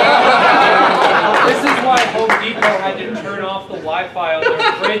is why Home Depot had to turn off the Wi-Fi on their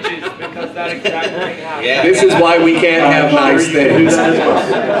fridges, because that exact thing happened. Yeah. This is why we can't have nice things.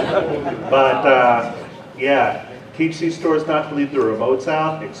 But yeah, teach these stores not to leave the remotes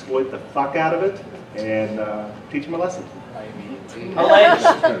out, exploit the fuck out of it, and teach them a lesson. Alleged.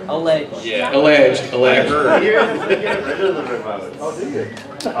 Alleged. Yeah. Alleged. Alleged. Get rid of the remotes. Oh, do you?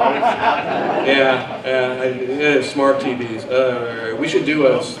 Yeah, smart TVs. We should do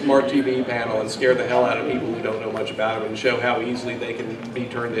a smart TV panel and scare the hell out of people who don't know much about them and show how easily they can be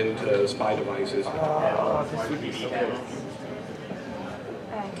turned into spy devices.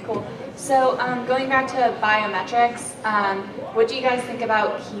 Cool. So going back to biometrics, what do you guys think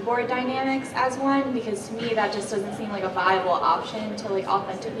about keyboard dynamics as one? Because to me that just doesn't seem like a viable option to like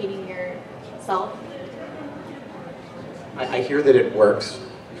authenticating yourself. I hear that it works.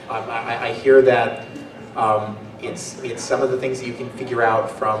 I hear that it's some of the things that you can figure out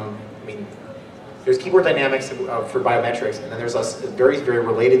from, I mean, there's keyboard dynamics for biometrics, and then there's a very, very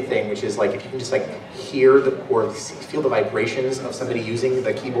related thing, which is like if you can just like hear or feel the vibrations of somebody using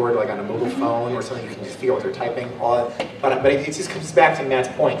the keyboard like on a mobile phone or something, you can just feel what they're typing. But it just comes back to Matt's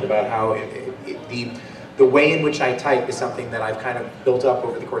point about how the way in which I type is something that I've kind of built up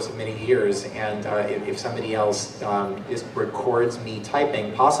over the course of many years, and if somebody else just records me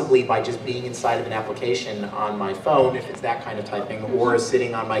typing, possibly by just being inside of an application on my phone, if it's that kind of typing, or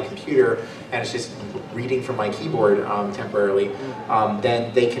sitting on my computer and it's just reading from my keyboard temporarily,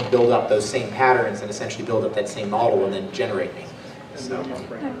 then they can build up those same patterns and essentially build up that same model and then generate me. So.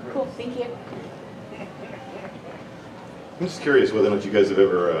 Cool, thank you. I'm just curious whether or not you guys have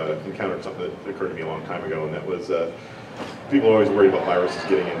ever encountered something that occurred to me a long time ago, and that was people are always worried about viruses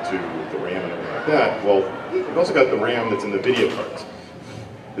getting into the RAM and everything like that. Well, we've also got the RAM that's in the video cards.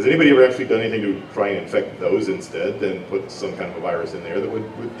 Has anybody ever actually done anything to try and infect those instead and put some kind of a virus in there that would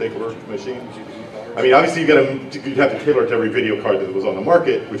take over the machine? I mean, obviously you'd have to tailor it to every video card that was on the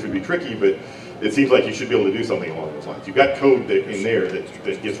market, which would be tricky, but it seems like you should be able to do something along those lines. You've got code in there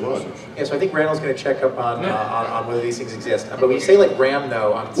that gets run. Yeah, so I think Randall's going to check up on whether these things exist. But when you say like RAM,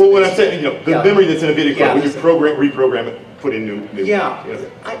 though, well, when I'm saying, the memory that's in a video card, when you reprogram it, put in new. Yeah,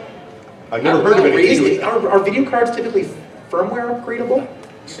 I've never heard of it. Are video cards typically firmware upgradable?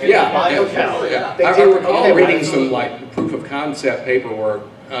 Yeah. I recall reading some like proof of concept paperwork.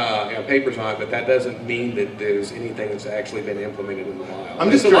 Papers on it, but that doesn't mean that there's anything that's actually been implemented in the wild.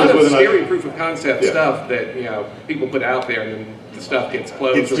 I'm just There's a lot curious of whether scary proof of concept stuff that people put out there, and then the stuff gets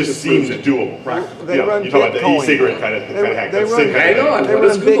closed. It just seems doable. Right. They run you talk about the e-cigarette kind of hack. Hang on, let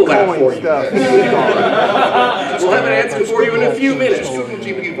us Google that for you. We'll have an answer for you in a few minutes.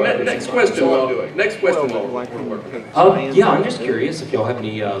 Next question. Next question. Yeah, I'm just curious if y'all have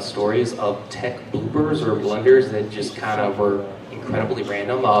any stories of tech bloopers or blunders that just kind of were incredibly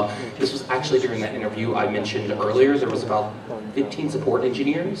random. This was actually during that interview I mentioned earlier. There was about 15 support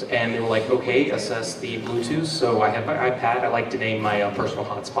engineers, and they were like, okay, assess the Bluetooth. So I have my iPad. I like to name my personal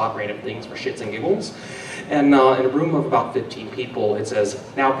hotspot random things for shits and giggles. And in a room of about 15 people, it says,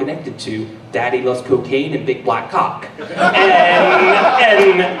 now connected to Daddy Loves Cocaine and Big Black Cock.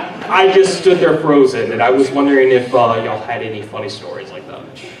 And I just stood there frozen, and I was wondering if y'all had any funny stories like that.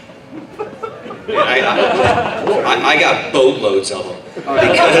 I got boatloads of them.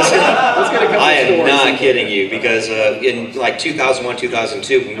 Because I am not kidding you, because in like 2001,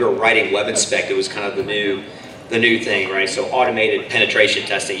 2002, when we were writing WebInspect, it was kind of the new thing, right? So automated penetration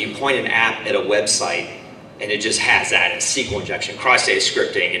testing. You point an app at a website, and it just has that, and SQL injection, cross-data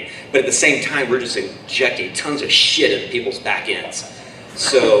scripting, but at the same time, we're just injecting tons of shit into people's back ends.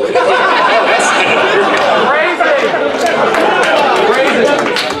 So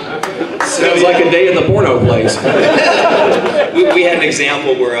Sounds like a day at the porno place. we had an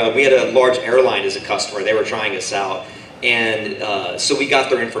example where we had a large airline as a customer. They were trying us out. And so we got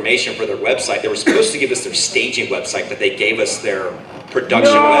their information for their website. They were supposed to give us their staging website, but they gave us their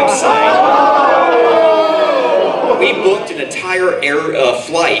production website. We booked an entire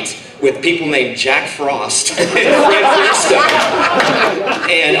flight with people named Jack Frost and Fred Flintstone.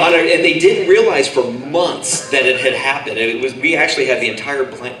 And they didn't realize for months that it had happened. We actually had the entire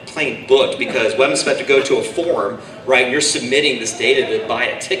plane booked because WebInspect to go to a form, right? You're submitting this data to buy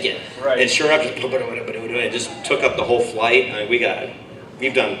a ticket. Right. And sure enough, it just took up the whole flight. I mean,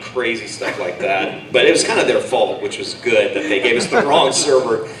 we've done crazy stuff like that. But it was kind of their fault, which was good that they gave us the wrong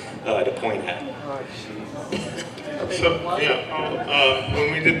server to point at. So, yeah,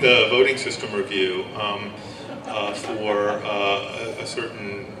 when we did the voting system review for a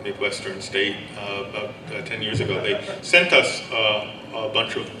certain Midwestern state about 10 years ago, they sent us a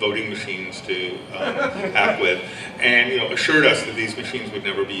bunch of voting machines to act with, and assured us that these machines would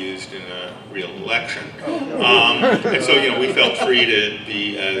never be used in a real election. And so we felt free to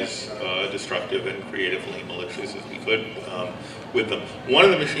be as destructive and creatively malicious as we could with them. One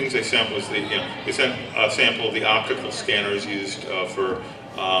of the machines they sent was they sent a sample of the optical scanners used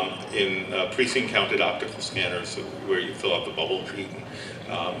in precinct counted optical scanners, so where you fill out the bubble sheet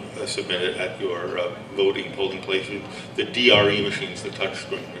and submit it at your polling place. The DRE machines, the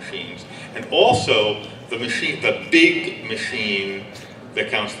touchscreen machines, and also the big machine that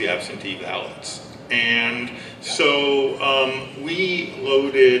counts the absentee ballots. And so we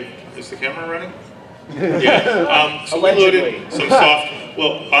loaded. Is the camera running? Yeah. So we loaded some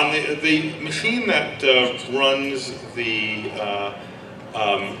on the machine that runs the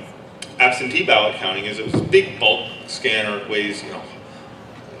absentee ballot counting is a big bulk scanner. It weighs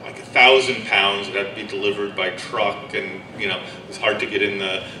like 1,000 pounds. It had to be delivered by truck, and it's hard to get in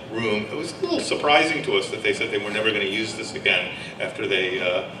the room. It was a little surprising to us that they said they were never going to use this again after they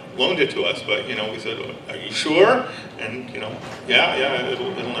loaned it to us. But we said, "Are you sure?" And yeah,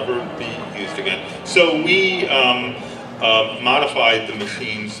 it'll never be used again. So we modified the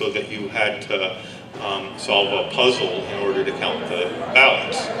machine so that you had to solve a puzzle in order to count the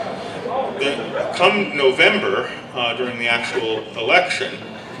ballots. Then, come November, during the actual election,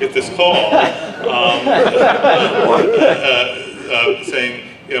 get this call saying,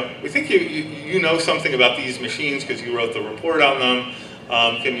 we think you know something about these machines because you wrote the report on them.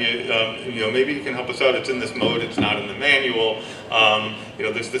 Can you, maybe you can help us out? It's in this mode, it's not in the manual.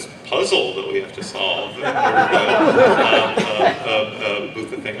 There's this puzzle that we have to solve in order to boot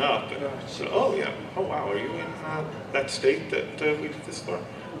the thing up. And so, oh wow, are you in that state that we did this for?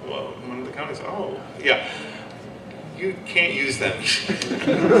 Well, one of the counties, oh, yeah. You can't use that machine.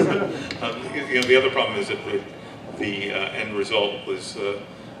 The other problem is that the end result was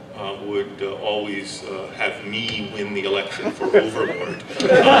would always have me win the election for Overlord. So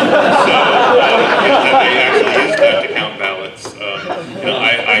they actually used that to count ballots.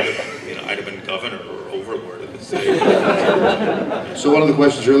 I'd have been governor or Overlord of the state. So one of the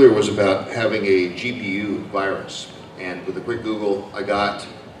questions earlier was about having a GPU virus, and with a quick Google, I got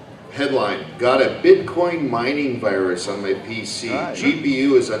headline: got a Bitcoin mining virus on my PC.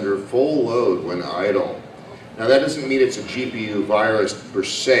 GPU is under full load when idle. Now that doesn't mean it's a GPU virus per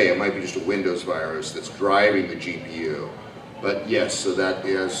se, it might be just a Windows virus that's driving the GPU. But yes, so that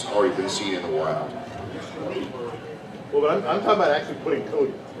has already been seen in the wild. Well, but I'm talking about actually putting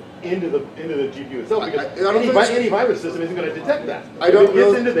code into the GPU itself, because any virus system isn't going to detect that. I don't know. It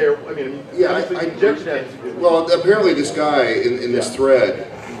gets into there, well, apparently this guy in this thread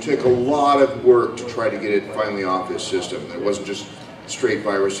took a lot of work to try to get it finally off his system. It wasn't just straight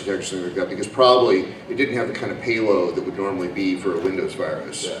virus detection we've got, because probably it didn't have the kind of payload that would normally be for a Windows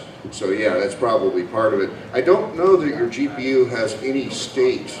virus. Yeah. So yeah, that's probably part of it. I don't know that your GPU has any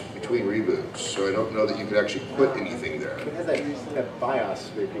state between reboots, so I don't know that you could actually put anything there. It has that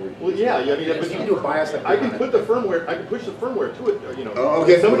BIOS. Well, yeah, I mean, but you can do a BIOS. I can put the firmware. I can push the firmware to it. Oh,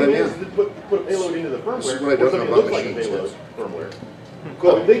 okay. Somebody manages to put a payload into the firmware. This is what I don't know about machines. Firmware.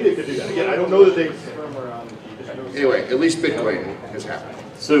 Cool. I would think they could do that. Again, I don't know that they. Anyway, at least Bitcoin has happened.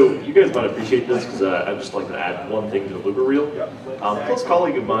 So you guys might appreciate this because I'd just like to add one thing to the blooper reel. A close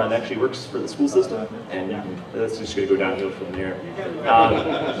colleague of mine actually works for the school system, and that's just going to go downhill from there.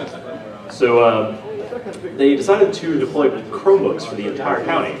 They decided to deploy Chromebooks for the entire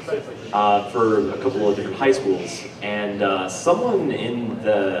county for a couple of different high schools, and someone in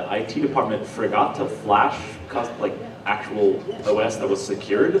the IT department forgot to flash like actual OS that was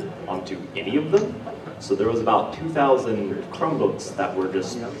secured onto any of them. So there was about 2,000 Chromebooks that were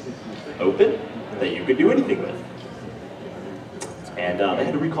just open that you could do anything with. And they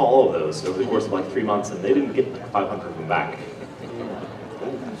had to recall all of those over the course of like 3 months, and they didn't get like 500 of them back.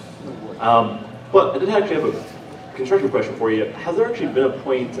 But I did actually have a constructive question for you. Has there actually been a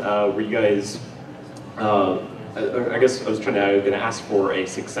point where you guys, I guess I was going to ask for a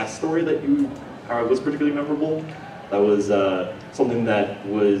success story that you was particularly memorable? That was something that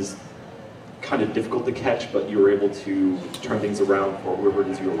was kind of difficult to catch, but you were able to turn things around for whoever it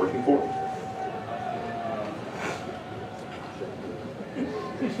is you were working for?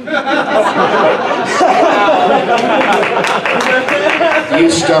 You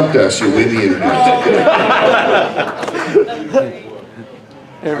stumped us, you win the internet.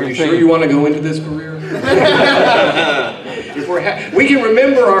 Are you sure you want to go into this career? We can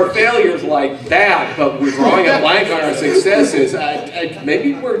remember our failures like that, but we're drawing a blank on our successes.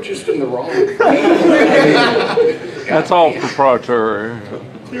 Maybe we're just in the wrong. That's all proprietary.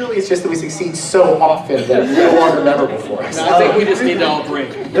 Clearly, it's just that we succeed so often that it's no longer memorable for us. I think we just need to all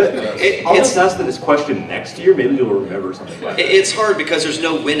drink. I'll just ask this question next year. Maybe you'll remember something like that. It's hard because there's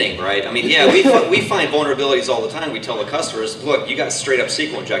no winning, right? I mean, yeah, we find vulnerabilities all the time. We tell the customers, look, you got straight up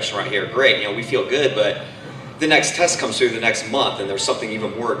SQL injection right here. Great, you know, we feel good, but the next test comes through the next month, and there's something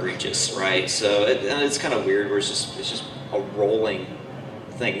even more egregious, right? So it's kind of weird. Where it's just a rolling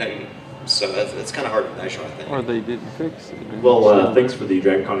thing. So it's kind of hard to measure, I think. Or they didn't fix it. Well, thanks for the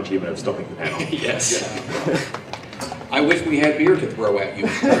DragonCon achievement of stumping the panel. Yes. I wish we had beer to throw at you.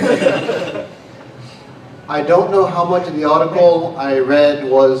 I don't know how much of the article I read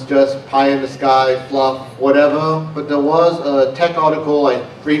was just pie in the sky, fluff, whatever, but there was a tech article I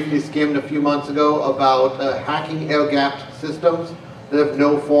briefly skimmed a few months ago about hacking air-gapped systems that have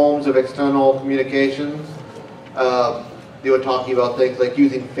no forms of external communications. They were talking about things like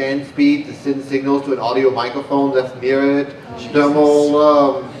using fan speed to send signals to an audio microphone that's near it,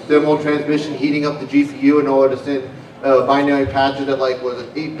 thermal transmission heating up the GPU in order to send binary patches at like, was it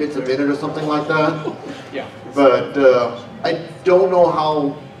 8 bits a minute or something like that? Yeah. But I don't know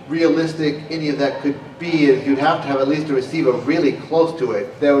how realistic any of that could be, and you'd have to have at least a receiver really close to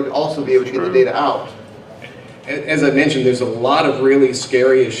it that would also be able to get the data out. As I mentioned, there's a lot of really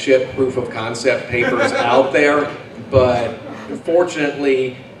scary as shit proof of concept papers out there, but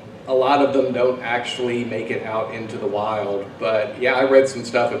fortunately, a lot of them don't actually make it out into the wild. But yeah, I read some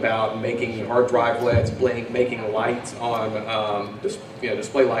stuff about making hard drive LEDs blink, making lights on,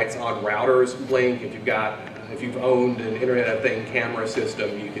 display lights on routers blink. If you've owned an Internet of Things camera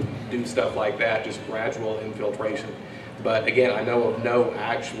system, you can do stuff like that, just gradual infiltration. But again, I know of no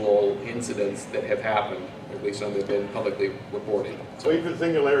actual incidents that have happened. At least some have been publicly reported. Wait for the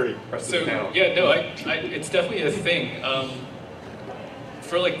singularity. So yeah, no, it's definitely a thing.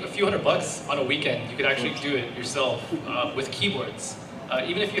 For like a few $100 on a weekend, you could actually do it yourself with keyboards.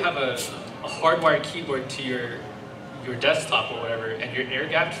 Even if you have a hardwired keyboard to your desktop or whatever, and you're air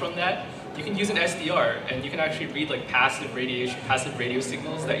gapped from that, you can use an SDR, and you can actually read like passive radio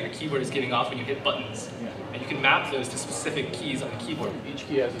signals that your keyboard is giving off when you hit buttons. And you can map those to specific keys on the keyboard. Each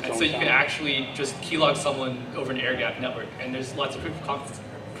key has its own so you can sound. actually just keylog someone over an air-gapped network. And there's lots of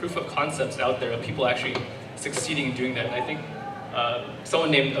proof of concepts out there of people actually succeeding in doing that. And I think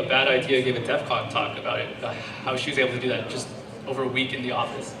someone named A Bad Idea gave a DEF CON talk about it, how she was able to do that just over a week in the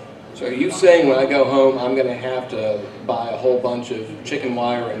office. So are you saying when I go home, I'm going to have to buy a whole bunch of chicken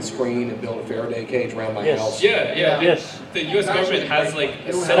wire and screen and build a Faraday cage around my house? Yeah. Yes. The U.S. government has like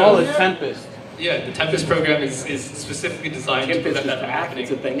a set Call of... it Tempest. Yeah, the Tempest program is specifically designed to prevent that from happening.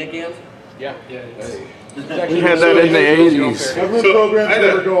 It's a thing again? Yeah. We had that in the 80s. Government programs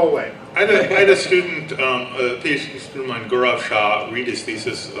never go away. I had a student, a PhD student of mine, Gaurav Shah, read his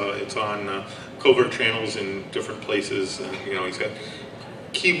thesis. It's on covert channels in different places. And, he's got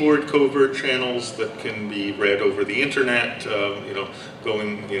keyboard covert channels that can be read over the internet,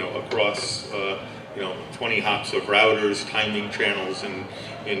 going, across, 20 hops of routers, timing channels in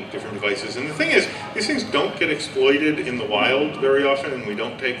different devices. And the thing is, these things don't get exploited in the wild very often, and we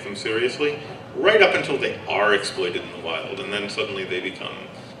don't take them seriously, right up until they are exploited in the wild, and then suddenly they become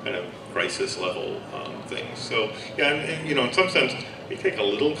kind of crisis level things. So yeah, and in some sense, we take a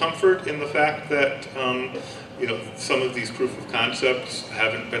little comfort in the fact that some of these proof of concepts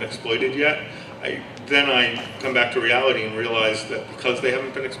haven't been exploited yet. Then I come back to reality and realize that because they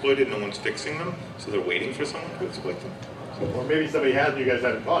haven't been exploited, no one's fixing them, so they're waiting for someone to exploit them. Or maybe somebody has and you guys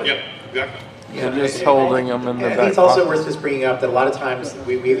haven't caught it. Yeah, exactly. Yeah, just holding them in the back. I think it's also worth just bringing up that a lot of times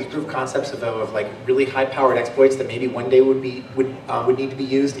we have these proof of concepts of like really high-powered exploits that maybe one day would need to be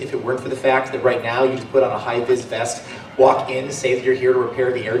used if it weren't for the fact that right now you just put on a high-vis vest, walk in, say that you're here to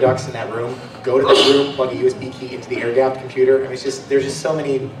repair the air ducts in that room, go to that room, plug a USB key into the air-gapped computer. I mean, there's just so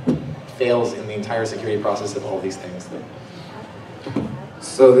many fails in the entire security process of all these things.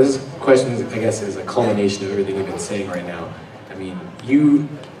 So this question, I guess, is a culmination of everything you've been saying right now. I mean,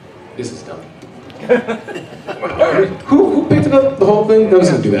 this is dumb. Who picked up the whole thing? No, I'm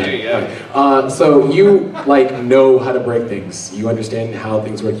just gonna do that. So you know how to break things. You understand how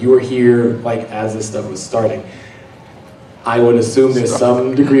things work. You were here as this stuff was starting. I would assume there's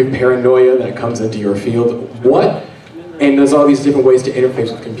some degree of paranoia that comes into your field. And there's all these different ways to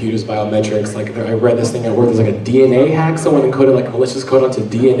interface with computers, biometrics. I read this thing at work. There's a DNA hack. Someone encoded malicious code onto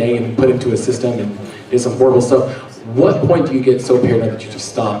DNA and put it into a system and did some horrible stuff. What point do you get so paranoid that you just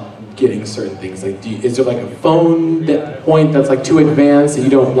stop getting certain things? Is there a phone point that's too advanced and you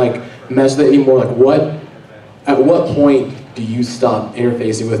don't mess with it anymore? At what point do you stop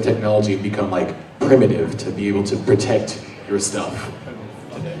interfacing with technology and become primitive to be able to protect your stuff?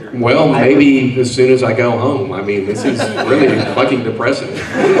 Well, maybe as soon as I go home. I mean, this is really fucking depressing.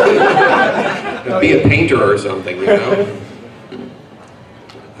 Be a painter or something,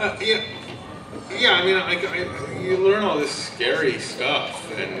 Yeah, I mean, you learn all this scary stuff,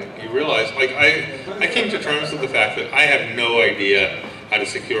 and you realize, I came to terms with the fact that I have no idea how to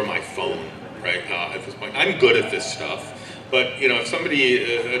secure my phone right now at this point. I'm good at this stuff, but if somebody,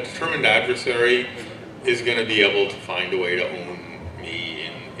 a determined adversary, is going to be able to find a way to own me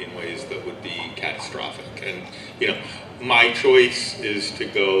in ways that would be catastrophic, and my choice is to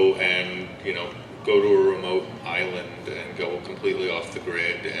go and go to a remote island and go completely off the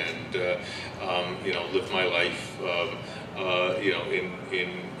grid and live my life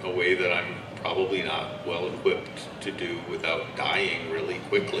in a way that I'm probably not well equipped to do without dying really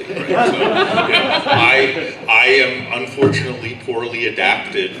quickly. Right? So I am unfortunately poorly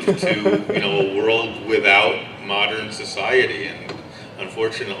adapted to a world without modern society, and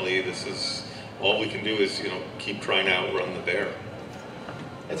unfortunately this is all we can do is keep trying to outrun the bear.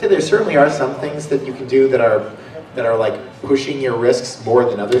 I'd say there certainly are some things that you can do that are pushing your risks more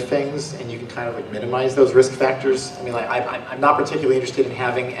than other things, and you can kind of minimize those risk factors. I mean, I'm not particularly interested in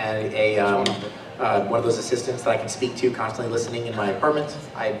having one of those assistants that I can speak to constantly listening in my apartment.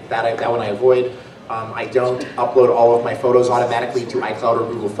 That one I avoid. I don't upload all of my photos automatically to iCloud or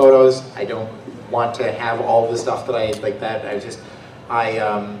Google Photos. I don't want to have all the stuff that I like that.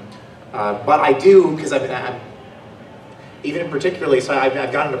 But I do, because I'm even particularly, so I've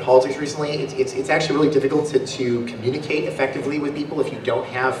gotten into politics recently. It's actually really difficult to communicate effectively with people if you don't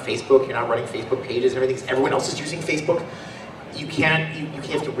have Facebook. You're not running Facebook pages and everything. 'Cause everyone else is using Facebook. You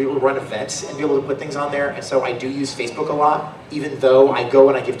have to really run events and be able to put things on there. And so I do use Facebook a lot, even though I go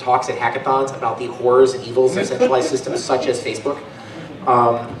and I give talks at hackathons about the horrors and evils of centralized systems such as Facebook.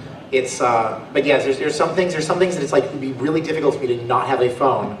 But yeah, there's some things that it would be really difficult for me to not have a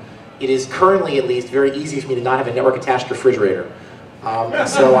phone. It is currently, at least, very easy for me to not have a network-attached refrigerator.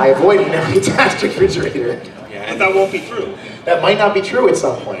 So I avoid a network-attached refrigerator. Yeah, and that won't be true. That might not be true at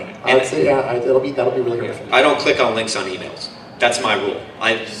some point. I'd say, that'll be really good for me. I don't click on links on emails. That's my rule.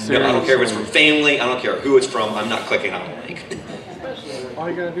 I don't care if it's from family, I don't care who it's from, I'm not clicking on a link. All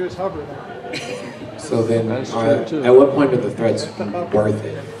you gotta do is hover. So then, at what point are the threats worth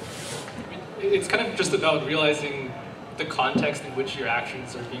it? It's kind of just about realizing the context in which your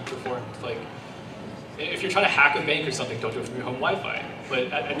actions are being performed. If you're trying to hack a bank or something, don't do it from your home Wi-Fi.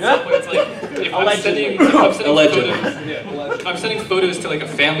 But at some point, it's if I'm sending photos to a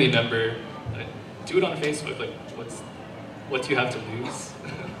family member, do it on Facebook. What do you have to lose?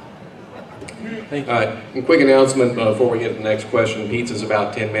 All right, a quick announcement before we get to the next question. Pizza's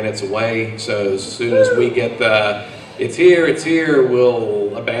about 10 minutes away, so as soon as we get the it's here,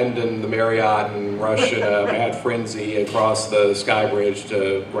 we'll abandon the Marriott and rush in a mad frenzy across the sky bridge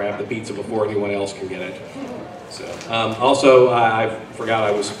to grab the pizza before anyone else can get it. So, also, I forgot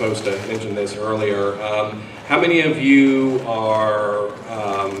I was supposed to mention this earlier. How many of you are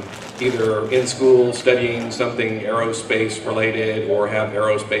either in school studying something aerospace related or have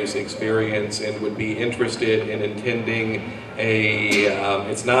aerospace experience and would be interested in attending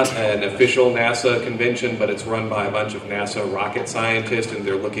it's not an official NASA convention, but it's run by a bunch of NASA rocket scientists, and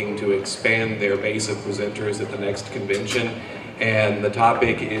they're looking to expand their base of presenters at the next convention. And the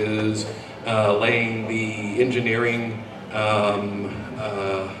topic is laying the engineering,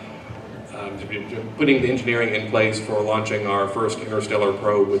 putting the engineering in place for launching our first interstellar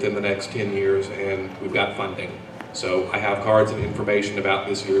probe within the next 10 years, and we've got funding. So I have cards and information about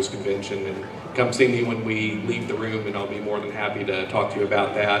this year's convention, and come see me when we leave the room, and I'll be more than happy to talk to you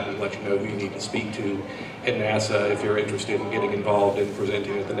about that and let you know who you need to speak to at NASA if you're interested in getting involved in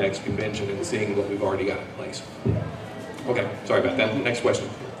presenting at the next convention and seeing what we've already got in place. Okay, sorry about that. Next question.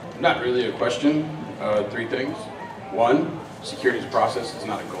 Not really a question. 3 things. 1, security's process is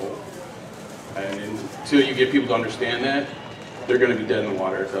not a goal. And until you get people to understand that, they're going to be dead in the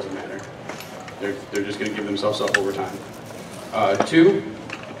water. It doesn't matter. They're just going to give themselves up over time. 2,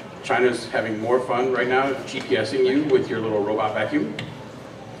 China's having more fun right now GPSing you with your little robot vacuum.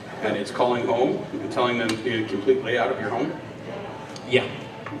 And it's calling home and telling them the complete layout of your home. Yeah.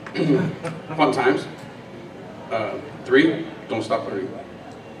 Fun times. 3, don't stop learning.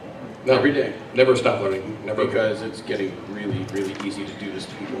 No, every day. Never stop learning. Never. Because it's getting really, really easy to do this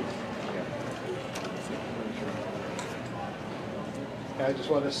to people. I just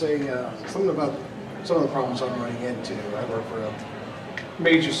wanted to say something about some of the problems I'm running into. I work for a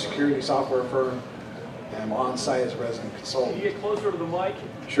major security software firm, and I'm on site as a resident consultant. Can you get closer to the mic?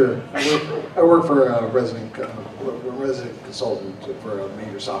 Sure. I work for a resident consultant for a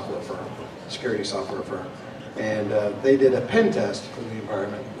major software firm, security software firm. And they did a pen test for the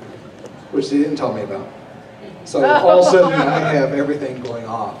environment, which they didn't tell me about. So all of a sudden I have everything going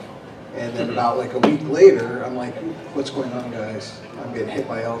off. And then about like a week later, I'm like, what's going on, guys? I'm getting hit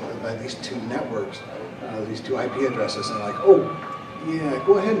by these 2 networks, these 2 IP addresses. And I'm like, oh, yeah,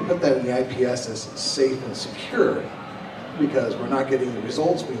 go ahead and put that in the IPS as safe and secure, because we're not getting the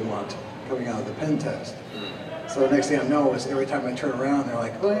results we want coming out of the pen test. So the next thing I know is every time I turn around, they're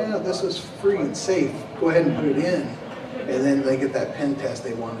like, oh yeah, this is free and safe. Go ahead and put it in. And then they get that pen test,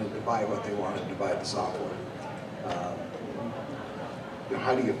 they wanted to buy what they wanted to buy the software.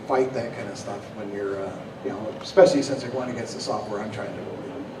 How do you fight that kind of stuff when you're, especially since they're going against the software I'm trying to,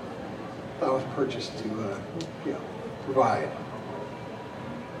 that was purchased to, provide.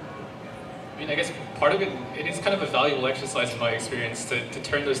 I mean, I guess part of it is kind of a valuable exercise in my experience to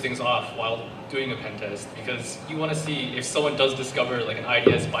turn those things off while doing a pen test, because you want to see if someone does discover like an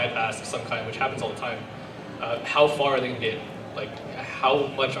IDS bypass of some kind, which happens all the time, how far are they going to get? Like, how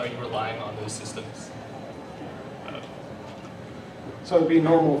much are you relying on those systems? So it'd be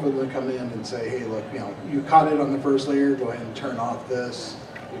normal for them to come in and say, hey, look, you caught it on the first layer, go ahead and turn off this.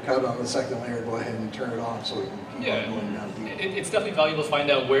 You caught it on the second layer, go ahead and turn it off so we can keep on going down deep. It's definitely valuable to find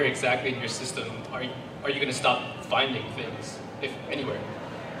out where exactly in your system are you going to stop finding things, if anywhere.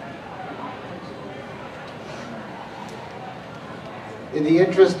 In the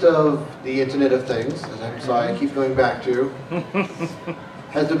interest of the Internet of Things, as I'm sorry I keep going back to,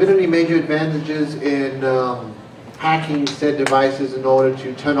 has there been any major advantages in hacking said devices in order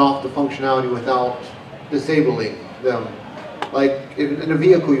to turn off the functionality without disabling them? Like in a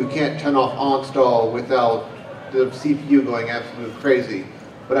vehicle, you can't turn off OnStall without the CPU going absolutely crazy.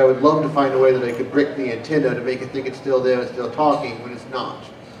 But I would love to find a way that I could brick the antenna to make it think it's still there and still talking when it's not.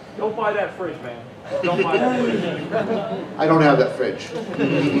 Don't buy that fridge, man. Don't buy that fridge. I don't have that fridge.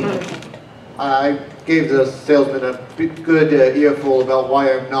 I gave the salesman a good earful about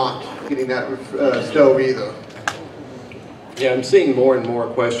why I'm not getting that stove either. Yeah, I'm seeing more and more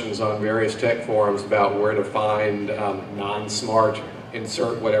questions on various tech forums about where to find non-smart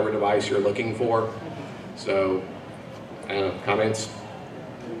insert whatever device you're looking for. So, comments?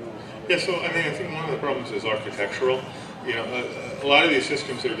 Yeah, so I mean, I think one of the problems is architectural. A lot of these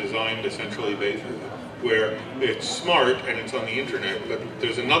systems are designed essentially based where it's smart and it's on the internet, but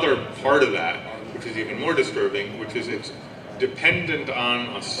there's another part of that which is even more disturbing, which is it's dependent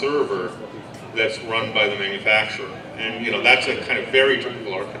on a server that's run by the manufacturer. And that's a kind of very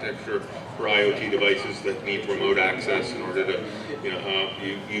typical architecture for IoT devices that need remote access in order to,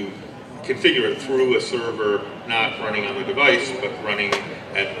 you configure it through a server not running on the device, but running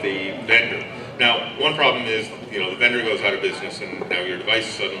at the vendor. Now, one problem is, the vendor goes out of business and now your device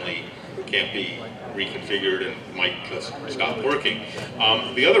suddenly can't be reconfigured and might just stop working.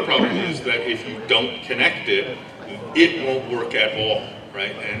 The other problem is that if you don't connect it, it won't work at all.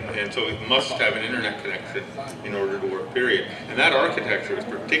 Right, and so it must have an internet connection in order to work, period. And that architecture is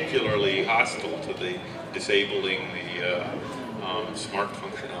particularly hostile to the disabling the smart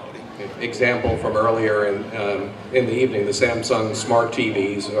functionality. example from earlier in the evening, the Samsung smart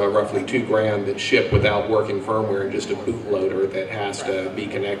TVs, roughly $2 that ship without working firmware, just a bootloader that has to be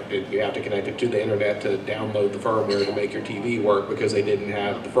connected. You have to connect it to the internet to download the firmware to make your TV work because they didn't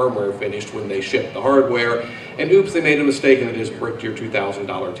have the firmware finished when they shipped the hardware. And oops, they made a mistake and it just bricked your $2,000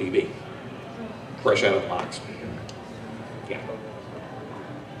 TV. Fresh out of the box. Yeah.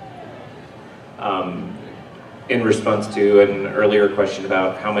 In response to an earlier question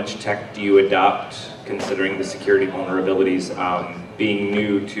about how much tech do you adopt considering the security vulnerabilities, being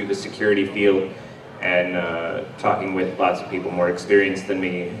new to the security field and talking with lots of people more experienced than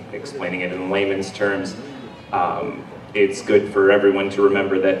me, explaining it in layman's terms, it's good for everyone to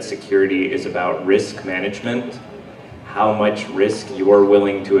remember that security is about risk management, how much risk you're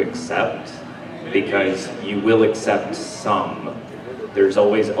willing to accept, because you will accept some. There's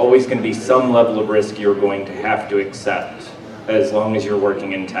always going to be some level of risk you're going to have to accept as long as you're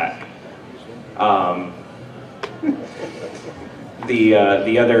working in tech.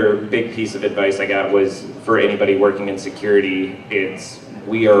 The other big piece of advice I got was for anybody working in security,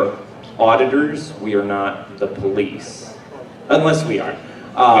 we are auditors, we are not the police. Unless we are.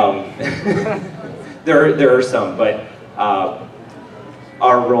 There are some, but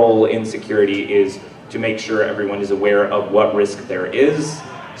our role in security is to make sure everyone is aware of what risk there is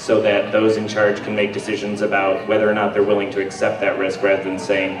so that those in charge can make decisions about whether or not they're willing to accept that risk rather than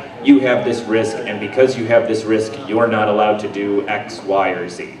saying, you have this risk and because you have this risk, you're not allowed to do X, Y, or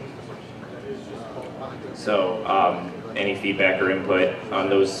Z. So any feedback or input on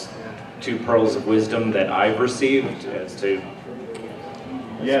those two pearls of wisdom that I've received as to...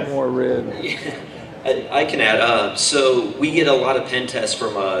 Yes. More red. I can add. So we get a lot of pen tests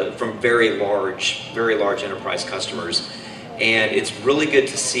from very large enterprise customers, and it's really good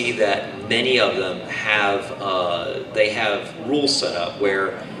to see that many of them have rules set up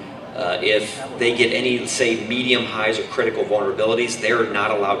where if they get any, say, medium, highs, or critical vulnerabilities, they're not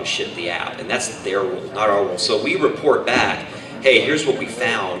allowed to ship the app, and that's their rule, not our rule. So we report back, hey, here's what we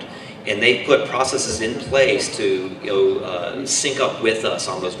found. And they put processes in place to sync up with us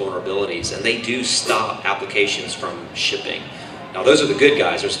on those vulnerabilities, and they do stop applications from shipping. Now those are the good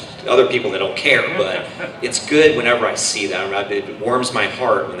guys. There's other people that don't care, but it's good whenever I see that. It warms my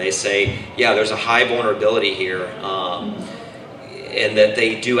heart when they say, yeah, there's a high vulnerability here, and that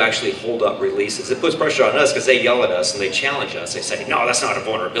they do actually hold up releases. It puts pressure on us because they yell at us and they challenge us. They say, no, that's not a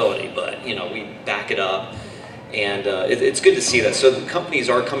vulnerability, but we back it up. And it's good to see that. So the companies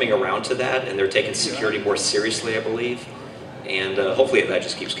are coming around to that, and they're taking security more seriously, I believe. And hopefully that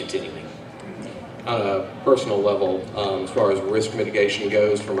just keeps continuing. On a personal level, as far as risk mitigation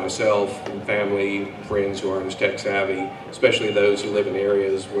goes for myself and family, friends who aren't as tech savvy, especially those who live in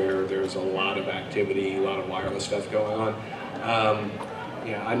areas where there's a lot of activity, a lot of wireless stuff going on.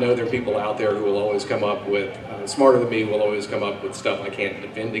 Yeah, I know there are people out there who will always come up with, smarter than me, will always come up with stuff I can't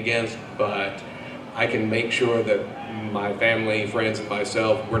defend against, but I can make sure that my family, friends, and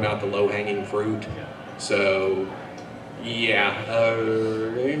myself, we're not the low-hanging fruit. So, yeah,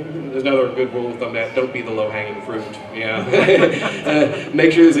 there's another good rule of thumb that don't be the low-hanging fruit. Yeah,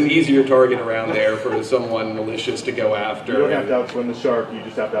 make sure there's an easier target around there for someone malicious to go after. You don't have to outswim the shark, you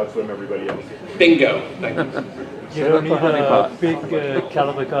just have to outswim everybody else. Bingo. Thank you. You don't need a big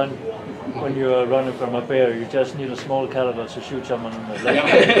caliber gun when you're running from a bear. You just need a small caliber to shoot someone in the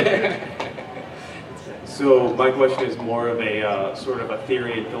leg. So my question is more of a sort of a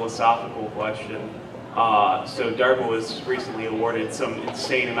theory and philosophical question. So DARPA was recently awarded some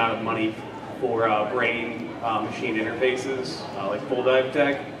insane amount of money for brain-machine interfaces, like full dive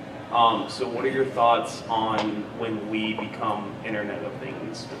tech. So what are your thoughts on when we become Internet of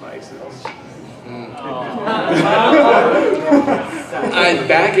Things devices?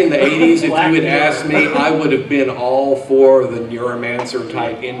 Back in the 80s, if you had asked me, I would have been all for the Neuromancer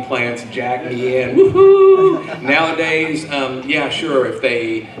type implants, jack me in, woohoo! Nowadays, yeah, sure, if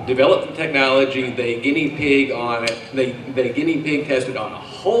they develop the technology, they guinea pig on it, they guinea pig test it on a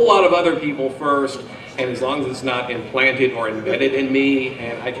whole lot of other people first, and as long as it's not implanted or embedded in me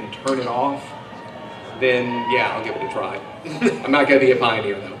and I can turn it off, then yeah, I'll give it a try. I'm not going to be a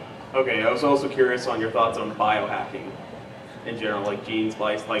pioneer though. Okay, I was also curious on your thoughts on biohacking in general, like gene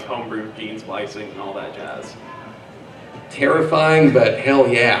splice, like homebrew gene splicing and all that jazz. Terrifying, but hell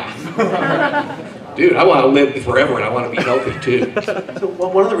yeah. Dude, I want to live forever and I want to be healthy too. So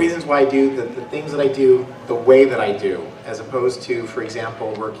one of the reasons why I do the things that I do the way that I do, as opposed to, for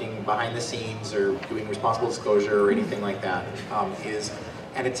example, working behind the scenes or doing responsible disclosure or anything like that, is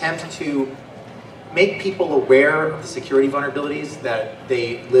an attempt to make people aware of the security vulnerabilities that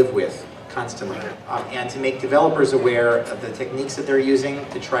they live with constantly, and to make developers aware of the techniques that they're using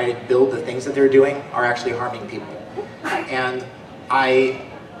to try to build the things that they're doing are actually harming people. And I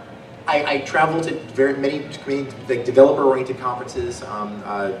travel to very many like developer-oriented conferences,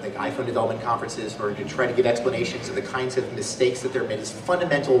 like iPhone development conferences, in order to try to give explanations of the kinds of mistakes that they're making, these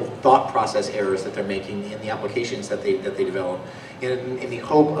fundamental thought process errors that they're making in the applications that they develop, in the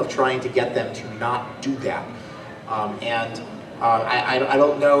hope of trying to get them to not do that. I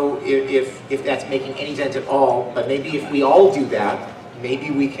don't know if that's making any sense at all, but maybe if we all do that,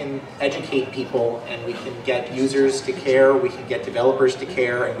 maybe we can educate people and we can get users to care, we can get developers to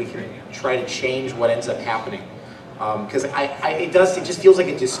care, and we can try to change what ends up happening. Because it just feels like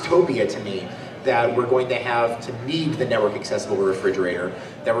a dystopia to me that we're going to have to need the network accessible refrigerator,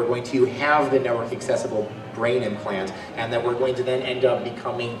 that we're going to have the network accessible brain implant, and that we're going to then end up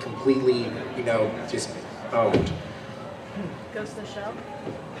becoming completely, just owned. Goes to the show?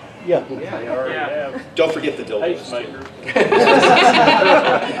 Yeah. Yeah, you already have. Don't forget the dildos.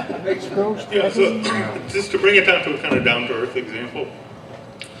 Yeah, so just to bring it down to a kind of down-to-earth example,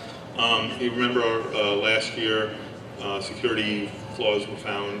 you remember last year security flaws were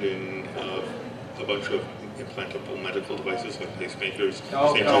found in a bunch of implantable medical devices like pacemakers,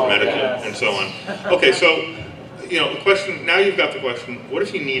 medical, and so on. Okay, so the question, now you've got the question, what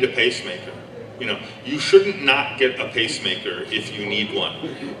if you need a pacemaker? You shouldn't not get a pacemaker if you need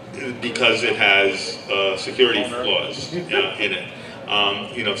one, because it has security flaws in it.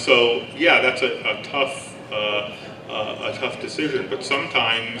 So yeah, that's a tough decision. But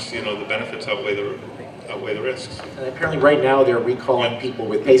sometimes the benefits outweigh the risks. And apparently, right now they're recalling people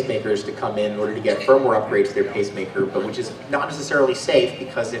with pacemakers to come in order to get firmware upgrades to their pacemaker, but which is not necessarily safe,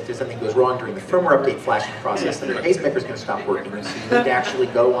 because if there's something goes wrong during the firmware update flashing process, then their pacemaker's going to stop working. And so you need to actually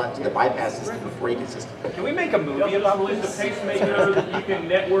go onto the bypass system before you can system. Can we make a movie about this? The pacemaker that you can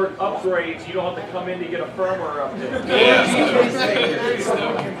network upgrades, you don't have to come in to get a firmware update.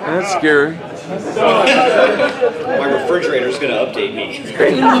 That's scary. My refrigerator's going to update me.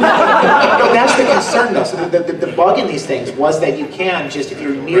 No, that's the concern, though. So the bug in these things was that you can just, if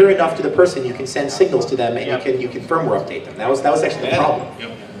you're near enough to the person, you can send signals to them, and you can firmware update them. That was actually the problem.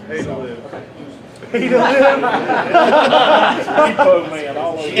 Hey to live.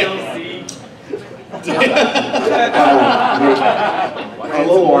 A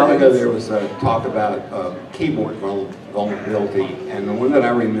little while ago there was a talk about keyboard vulnerability, and the one that I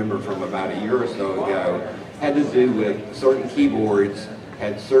remember from about a year or so ago had to do with certain keyboards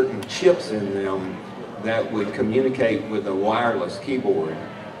had certain chips in them that would communicate with a wireless keyboard.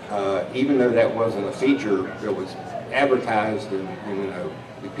 Even though that wasn't a feature that was advertised and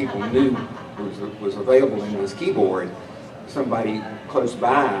people knew was available in this keyboard, somebody close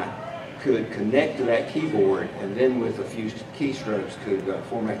by could connect to that keyboard, and then with a few keystrokes could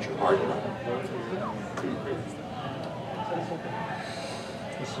format your hard drive.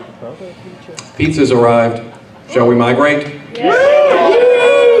 Pizza's arrived. Shall we migrate? Yes.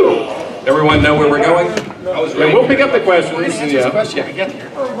 Everyone know where we're going? I was ready. We'll pick up the questions.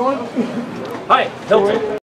 Hi, Hilton.